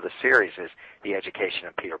 The theme of the series is the education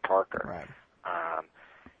of Peter Parker. Right.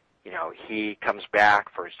 He comes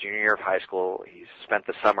back for his junior year of high school. He's spent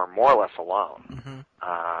the summer more or less alone,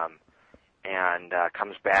 and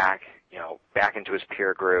comes back, back into his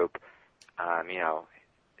peer group.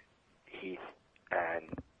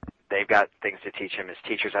 They've got things to teach him. His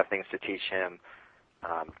teachers have things to teach him.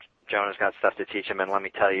 Jonah's got stuff to teach him, and let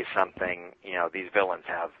me tell you something. These villains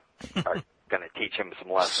are going to teach him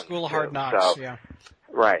some lessons. School of Hard Knocks.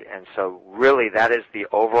 Right, and so really that is the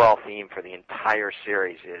overall theme for the entire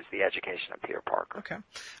series, is the education of Peter Parker. Okay.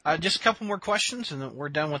 Just a couple more questions, and then we're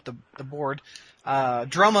done with the board.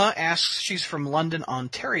 Druma asks, she's from London,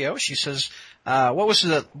 Ontario. She says,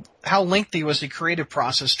 how lengthy was the creative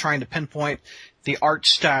process trying to pinpoint the art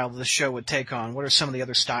style the show would take on? What are some of the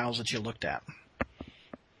other styles that you looked at?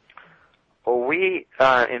 Well, we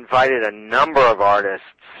invited a number of artists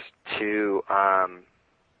to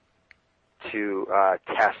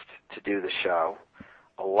test to do the show.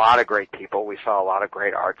 A lot of great people. We saw a lot of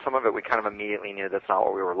great art. Some of it we kind of immediately knew that's not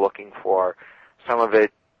what we were looking for. Some of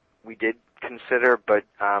it we did consider, but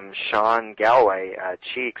Sean Galloway,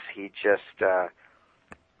 Cheeks, he just sort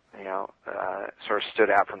of stood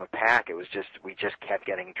out from the pack. It was we just kept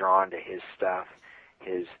getting drawn to his stuff,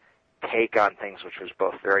 his take on things, which was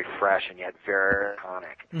both very fresh and yet very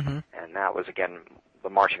iconic. And that was, again, the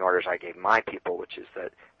marching orders I gave my people, which is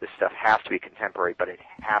that this stuff has to be contemporary, but it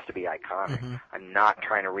has to be iconic. I'm not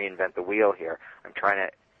trying to reinvent the wheel here. I'm trying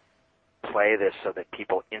to play this so that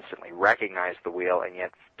people instantly recognize the wheel and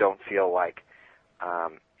yet don't feel like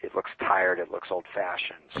it looks tired, it looks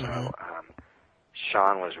old-fashioned. So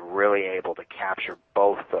Sean was really able to capture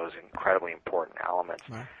both those incredibly important elements.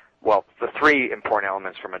 Well, the three important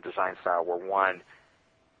elements from a design style were, 1,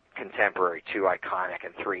 contemporary, 2, iconic,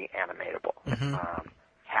 and 3, animatable.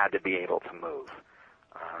 Had to be able to move.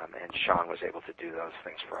 And Sean was able to do those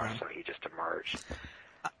things for us, so he just emerged.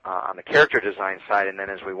 On the character design side, and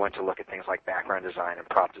then as we went to look at things like background design and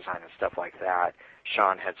prop design and stuff like that,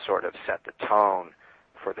 Sean had sort of set the tone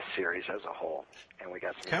for the series as a whole. And we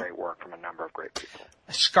got some great work from a number of great people.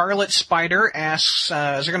 Scarlet Spider asks, is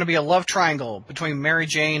there going to be a love triangle between Mary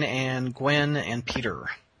Jane and Gwen and Peter?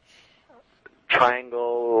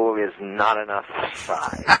 Triangle is not enough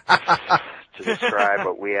size to describe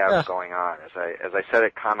what we have going on. As I said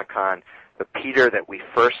at Comic-Con, the Peter that we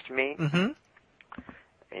first meet in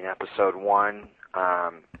episode 1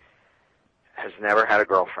 has never had a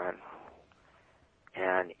girlfriend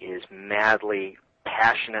and is madly,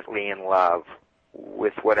 passionately in love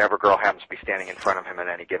with whatever girl happens to be standing in front of him at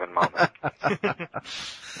any given moment.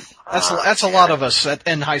 That's a lot of us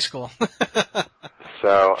in high school.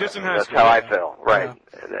 So just in high that's school, how I feel, right?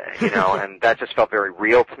 And that just felt very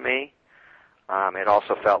real to me. It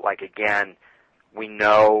also felt like, again, we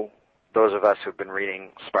know, those of us who've been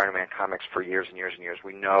reading Spider-Man comics for years and years and years,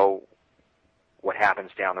 we know what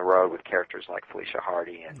happens down the road with characters like Felicia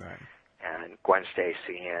Hardy and Gwen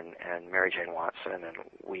Stacy and Mary Jane Watson, and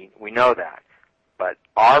we know that. But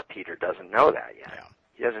our Peter doesn't know that yet.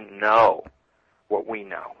 He doesn't know what we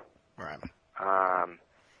know. Right.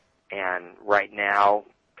 And right now,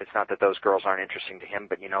 it's not that those girls aren't interesting to him,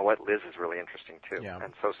 but you know what? Liz is really interesting too,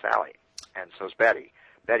 and so's Sally, and so's Betty.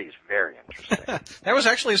 Betty's very interesting. That was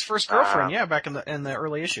actually his first girlfriend, back in the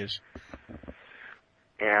early issues.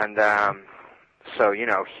 And so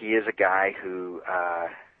he is a guy who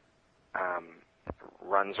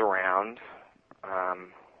runs around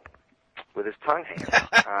with his tongue hanging out.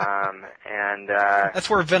 And that's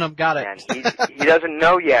where Venom got it. And he doesn't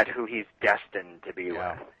know yet who he's destined to be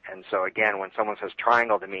with. And so again, when someone says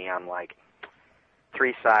triangle to me, I'm like,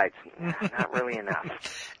 3 sides, not really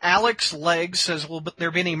enough. Alex Legg says, will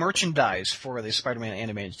there be any merchandise for the Spider-Man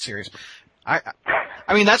animated series? I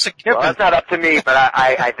mean, that's a given. Well, that's not up to me, but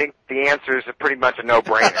I think the answer is pretty much a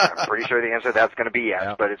no-brainer. I'm pretty sure the answer to that's going to be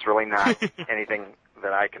yes, but it's really not anything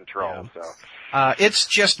that I control. So, it's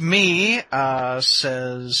just me,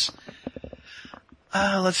 says,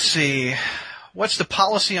 let's see. What's the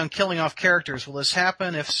policy on killing off characters? Will this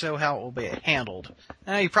happen? If so, how it will be handled?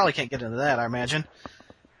 You probably can't get into that, I imagine.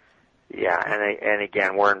 Yeah, and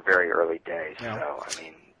again, we're in very early days, so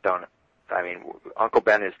Uncle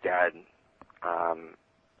Ben is dead,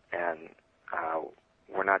 and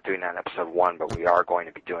we're not doing that in episode 1, but we are going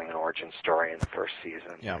to be doing an origin story in the first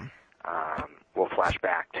season. Yeah. We'll flash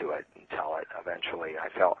back to it and tell it eventually. I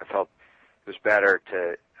felt it was better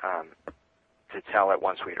to tell it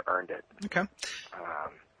once we'd earned it. Okay.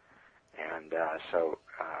 So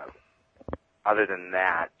other than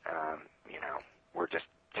that, we're just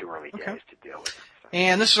too early days to deal with it. So.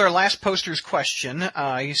 And this is our last poster's question.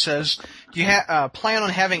 He says, do you plan on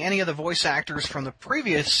having any of the voice actors from the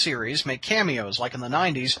previous series make cameos, like in the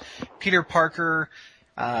 90s? Peter Parker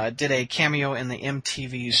did a cameo in the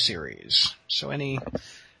MTV series. So any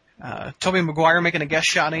Tobey Maguire making a guest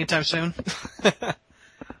shot anytime soon?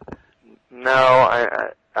 No,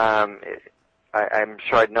 I'm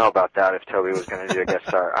sure I'd know about that if Toby was going to do a guest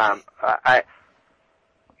star.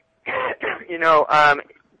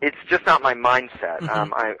 It's just not my mindset.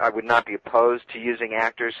 I would not be opposed to using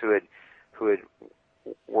actors who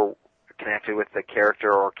were connected with the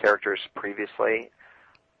character or characters previously,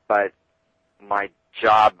 but my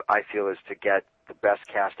job, I feel, is to get the best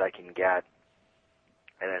cast I can get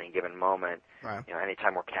at any given moment. Right.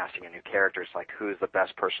 Anytime we're casting a new character, it's like, who's the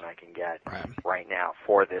best person I can get right now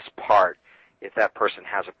for this part? If that person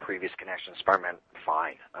has a previous connection to Spider-Man,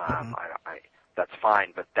 fine. That's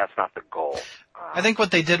fine, but that's not the goal. I think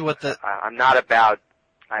what they did with the... I'm not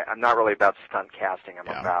really about stunt casting. I'm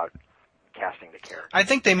about casting the character. I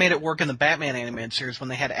think they made it work in the Batman animated series when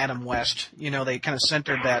they had Adam West. They kind of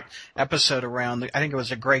centered that episode around, I think it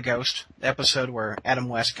was a Grey Ghost episode where Adam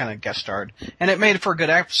West kind of guest starred. And it made it for a good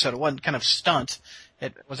episode. It wasn't kind of stunt.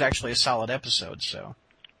 It was actually a solid episode, so.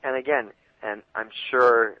 And again, and I'm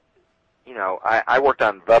sure, I worked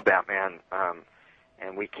on The Batman,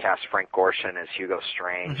 and we cast Frank Gorshin as Hugo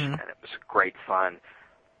Strange, and it was great fun.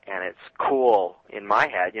 And it's cool in my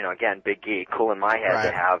head, again, big geek, cool in my head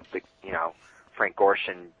to have the, Frank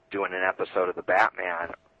Gorshin doing an episode of the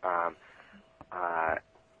Batman.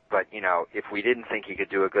 But, if we didn't think he could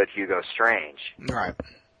do a good Hugo Strange,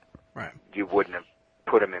 you wouldn't have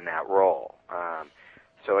put him in that role.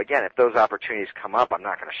 So again, if those opportunities come up, I'm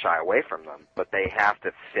not going to shy away from them, but they have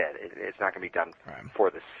to fit. It's not going to be done for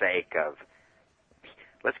the sake of,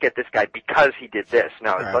 let's get this guy because he did this.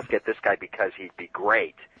 No, let's get this guy because he'd be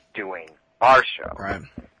great doing our show. Right.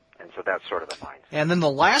 And so that's sort of the mindset. And then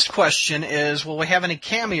the last question is, will we have any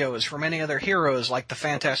cameos from any other heroes like the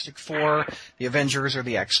Fantastic Four, the Avengers, or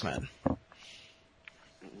the X-Men?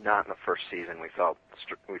 Not in the first season. We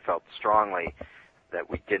felt strongly that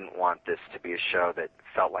we didn't want this to be a show that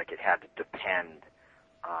felt like it had to depend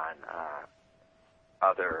on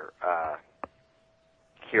other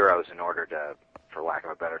heroes in order to, for lack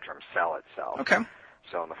of a better term, sell itself. Okay.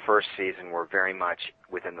 So in the first season, we're very much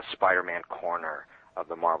within the Spider-Man corner of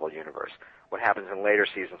the Marvel Universe. What happens in later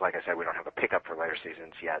seasons, like I said, we don't have a pickup for later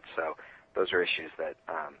seasons yet, so those are issues that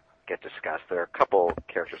get discussed. There are a couple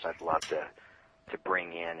characters I'd love to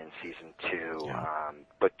bring in season 2,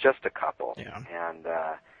 but just a couple. Yeah.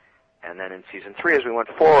 And then in season 3, as we went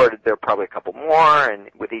forward, there are probably a couple more, and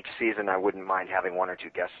with each season, I wouldn't mind having 1 or 2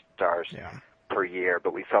 guest stars per year,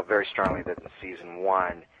 but we felt very strongly that in season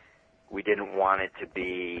 1, we didn't want it to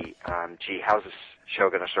be, how's this show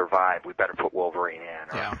going to survive? We better put Wolverine in,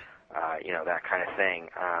 or, that kind of thing.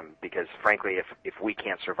 Because frankly, if we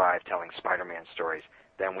can't survive telling Spider-Man stories,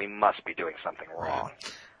 then we must be doing something wrong.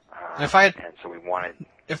 And so we wanted.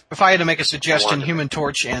 If I had to make a suggestion, Human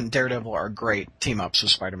Torch and Daredevil are great team-ups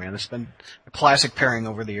with Spider-Man. It's been a classic pairing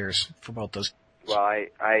over the years for both those. Well,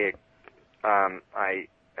 I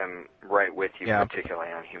am right with you, Yeah. particularly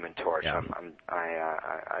on Human Torch. Yeah.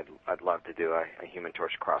 I'd love to do a Human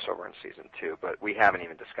Torch crossover in season 2, but we haven't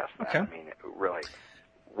even discussed that. Okay. I mean, really,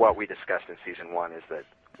 what we discussed in season 1 is that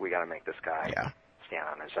we got to make this guy stand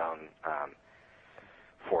on his own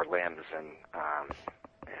 4 limbs, and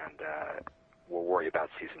we'll worry about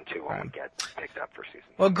season 2 when we get picked up for season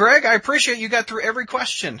 2. Well, Greg, I appreciate you got through every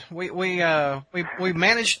question. We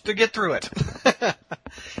managed to get through it.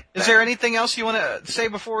 Is there anything else you want to say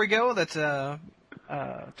before we go that to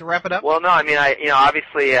wrap it up? Well, no, I mean,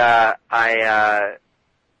 obviously, I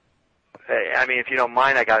mean, if you don't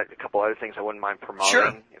mind, I got a couple other things I wouldn't mind promoting, Sure.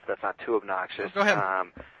 if that's not too obnoxious. Go ahead.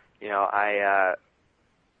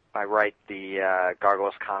 I write the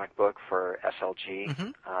Gargoyles comic book for SLG,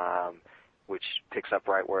 Mm-hmm. which picks up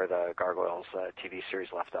right where the Gargoyles TV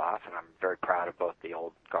series left off, and I'm very proud of both the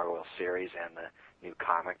old Gargoyles series and the new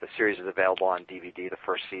comic. The series is available on DVD, the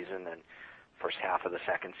first season and first half of the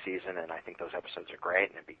second season, and I think those episodes are great,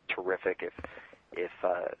 and it'd be terrific if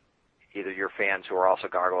either your fans who are also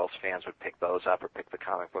Gargoyles fans would pick those up or pick the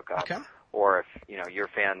comic book up, or if your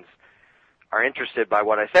fans are interested by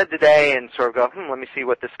what I said today and sort of go, let me see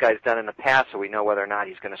what this guy's done in the past so we know whether or not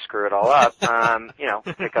he's going to screw it all up,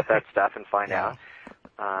 pick up that stuff and find out.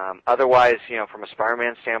 Otherwise, from a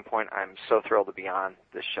Spider-Man standpoint, I'm so thrilled to be on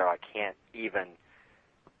this show. I can't even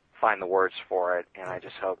find the words for it, and I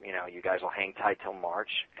just hope, you guys will hang tight till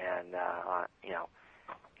March, and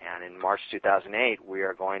in March 2008, we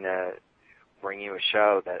are going to bring you a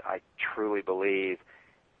show that I truly believe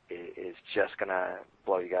is just going to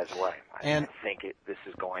blow you guys away. I think this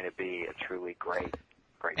is going to be a truly great.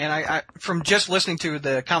 And I from just listening to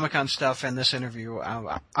the Comic-Con stuff and this interview,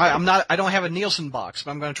 I don't have a Nielsen box,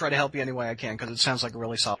 but I'm going to try to help you any way I can because it sounds like a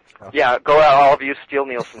really solid show. Yeah, go out, all of you, steal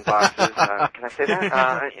Nielsen boxes. Can I say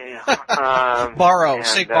that? Borrow,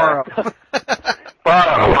 say borrow.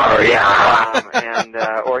 Borrow,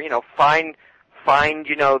 yeah. Or find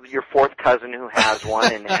your fourth cousin who has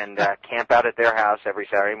one and camp out at their house every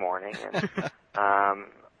Saturday morning.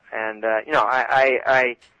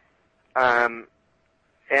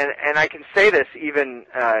 And I can say this even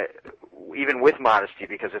with modesty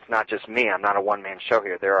because it's not just me. I'm not a one-man show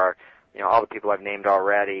here. There are, all the people I've named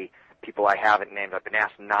already, people I haven't named. I've been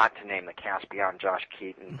asked not to name the cast beyond Josh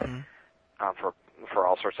Keaton for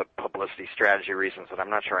all sorts of publicity strategy reasons that I'm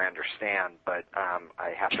not sure I understand, but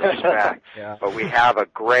I have to respect. But we have a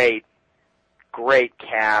great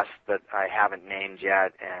cast that I haven't named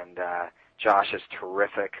yet, and Josh is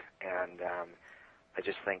terrific, and I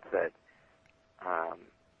just think that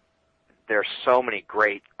there's so many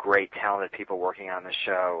great, talented people working on this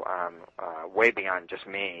show, way beyond just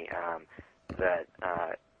me, that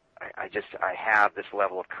I have this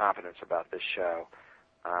level of confidence about this show,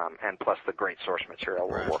 and plus the great source material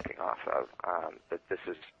we're working off of. That this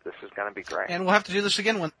is going to be great. And we'll have to do this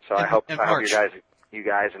again I hope you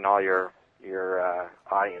guys and all your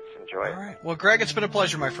audience enjoy it. All right. Well, Greg, it's been a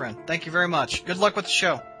pleasure, my friend. Thank you very much. Good luck with the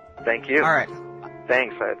show. Thank you. All right.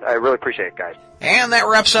 Thanks. I really appreciate it, guys. And that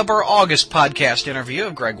wraps up our August podcast interview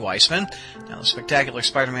of Greg Weisman. Now, the Spectacular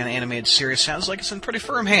Spider-Man animated series sounds like it's in pretty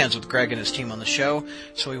firm hands with Greg and his team on the show,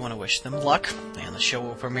 so we want to wish them luck. And the show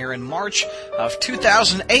will premiere in March of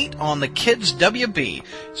 2008 on the Kids WB,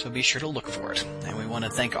 so be sure to look for it. And we want to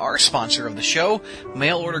thank our sponsor of the show,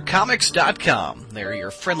 MailOrderComics.com. They're your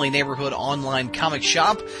friendly neighborhood online comic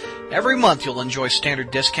shop. Every month you'll enjoy standard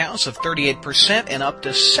discounts of 38% and up to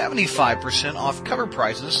 75% off cover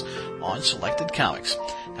prices on selected comics.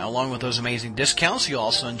 Now, along with those amazing discounts, you'll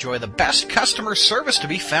also enjoy the best customer service to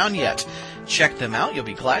be found yet. Check them out. You'll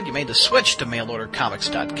be glad you made the switch to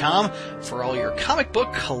mailordercomics.com for all your comic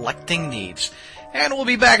book collecting needs. And we'll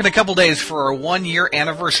be back in a couple days for our 1-year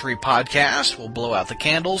anniversary podcast. We'll blow out the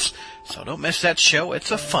candles, so don't miss that show.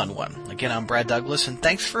 It's a fun one. Again, I'm Brad Douglas, and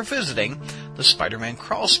thanks for visiting the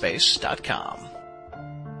SpidermanCrawlspace.com.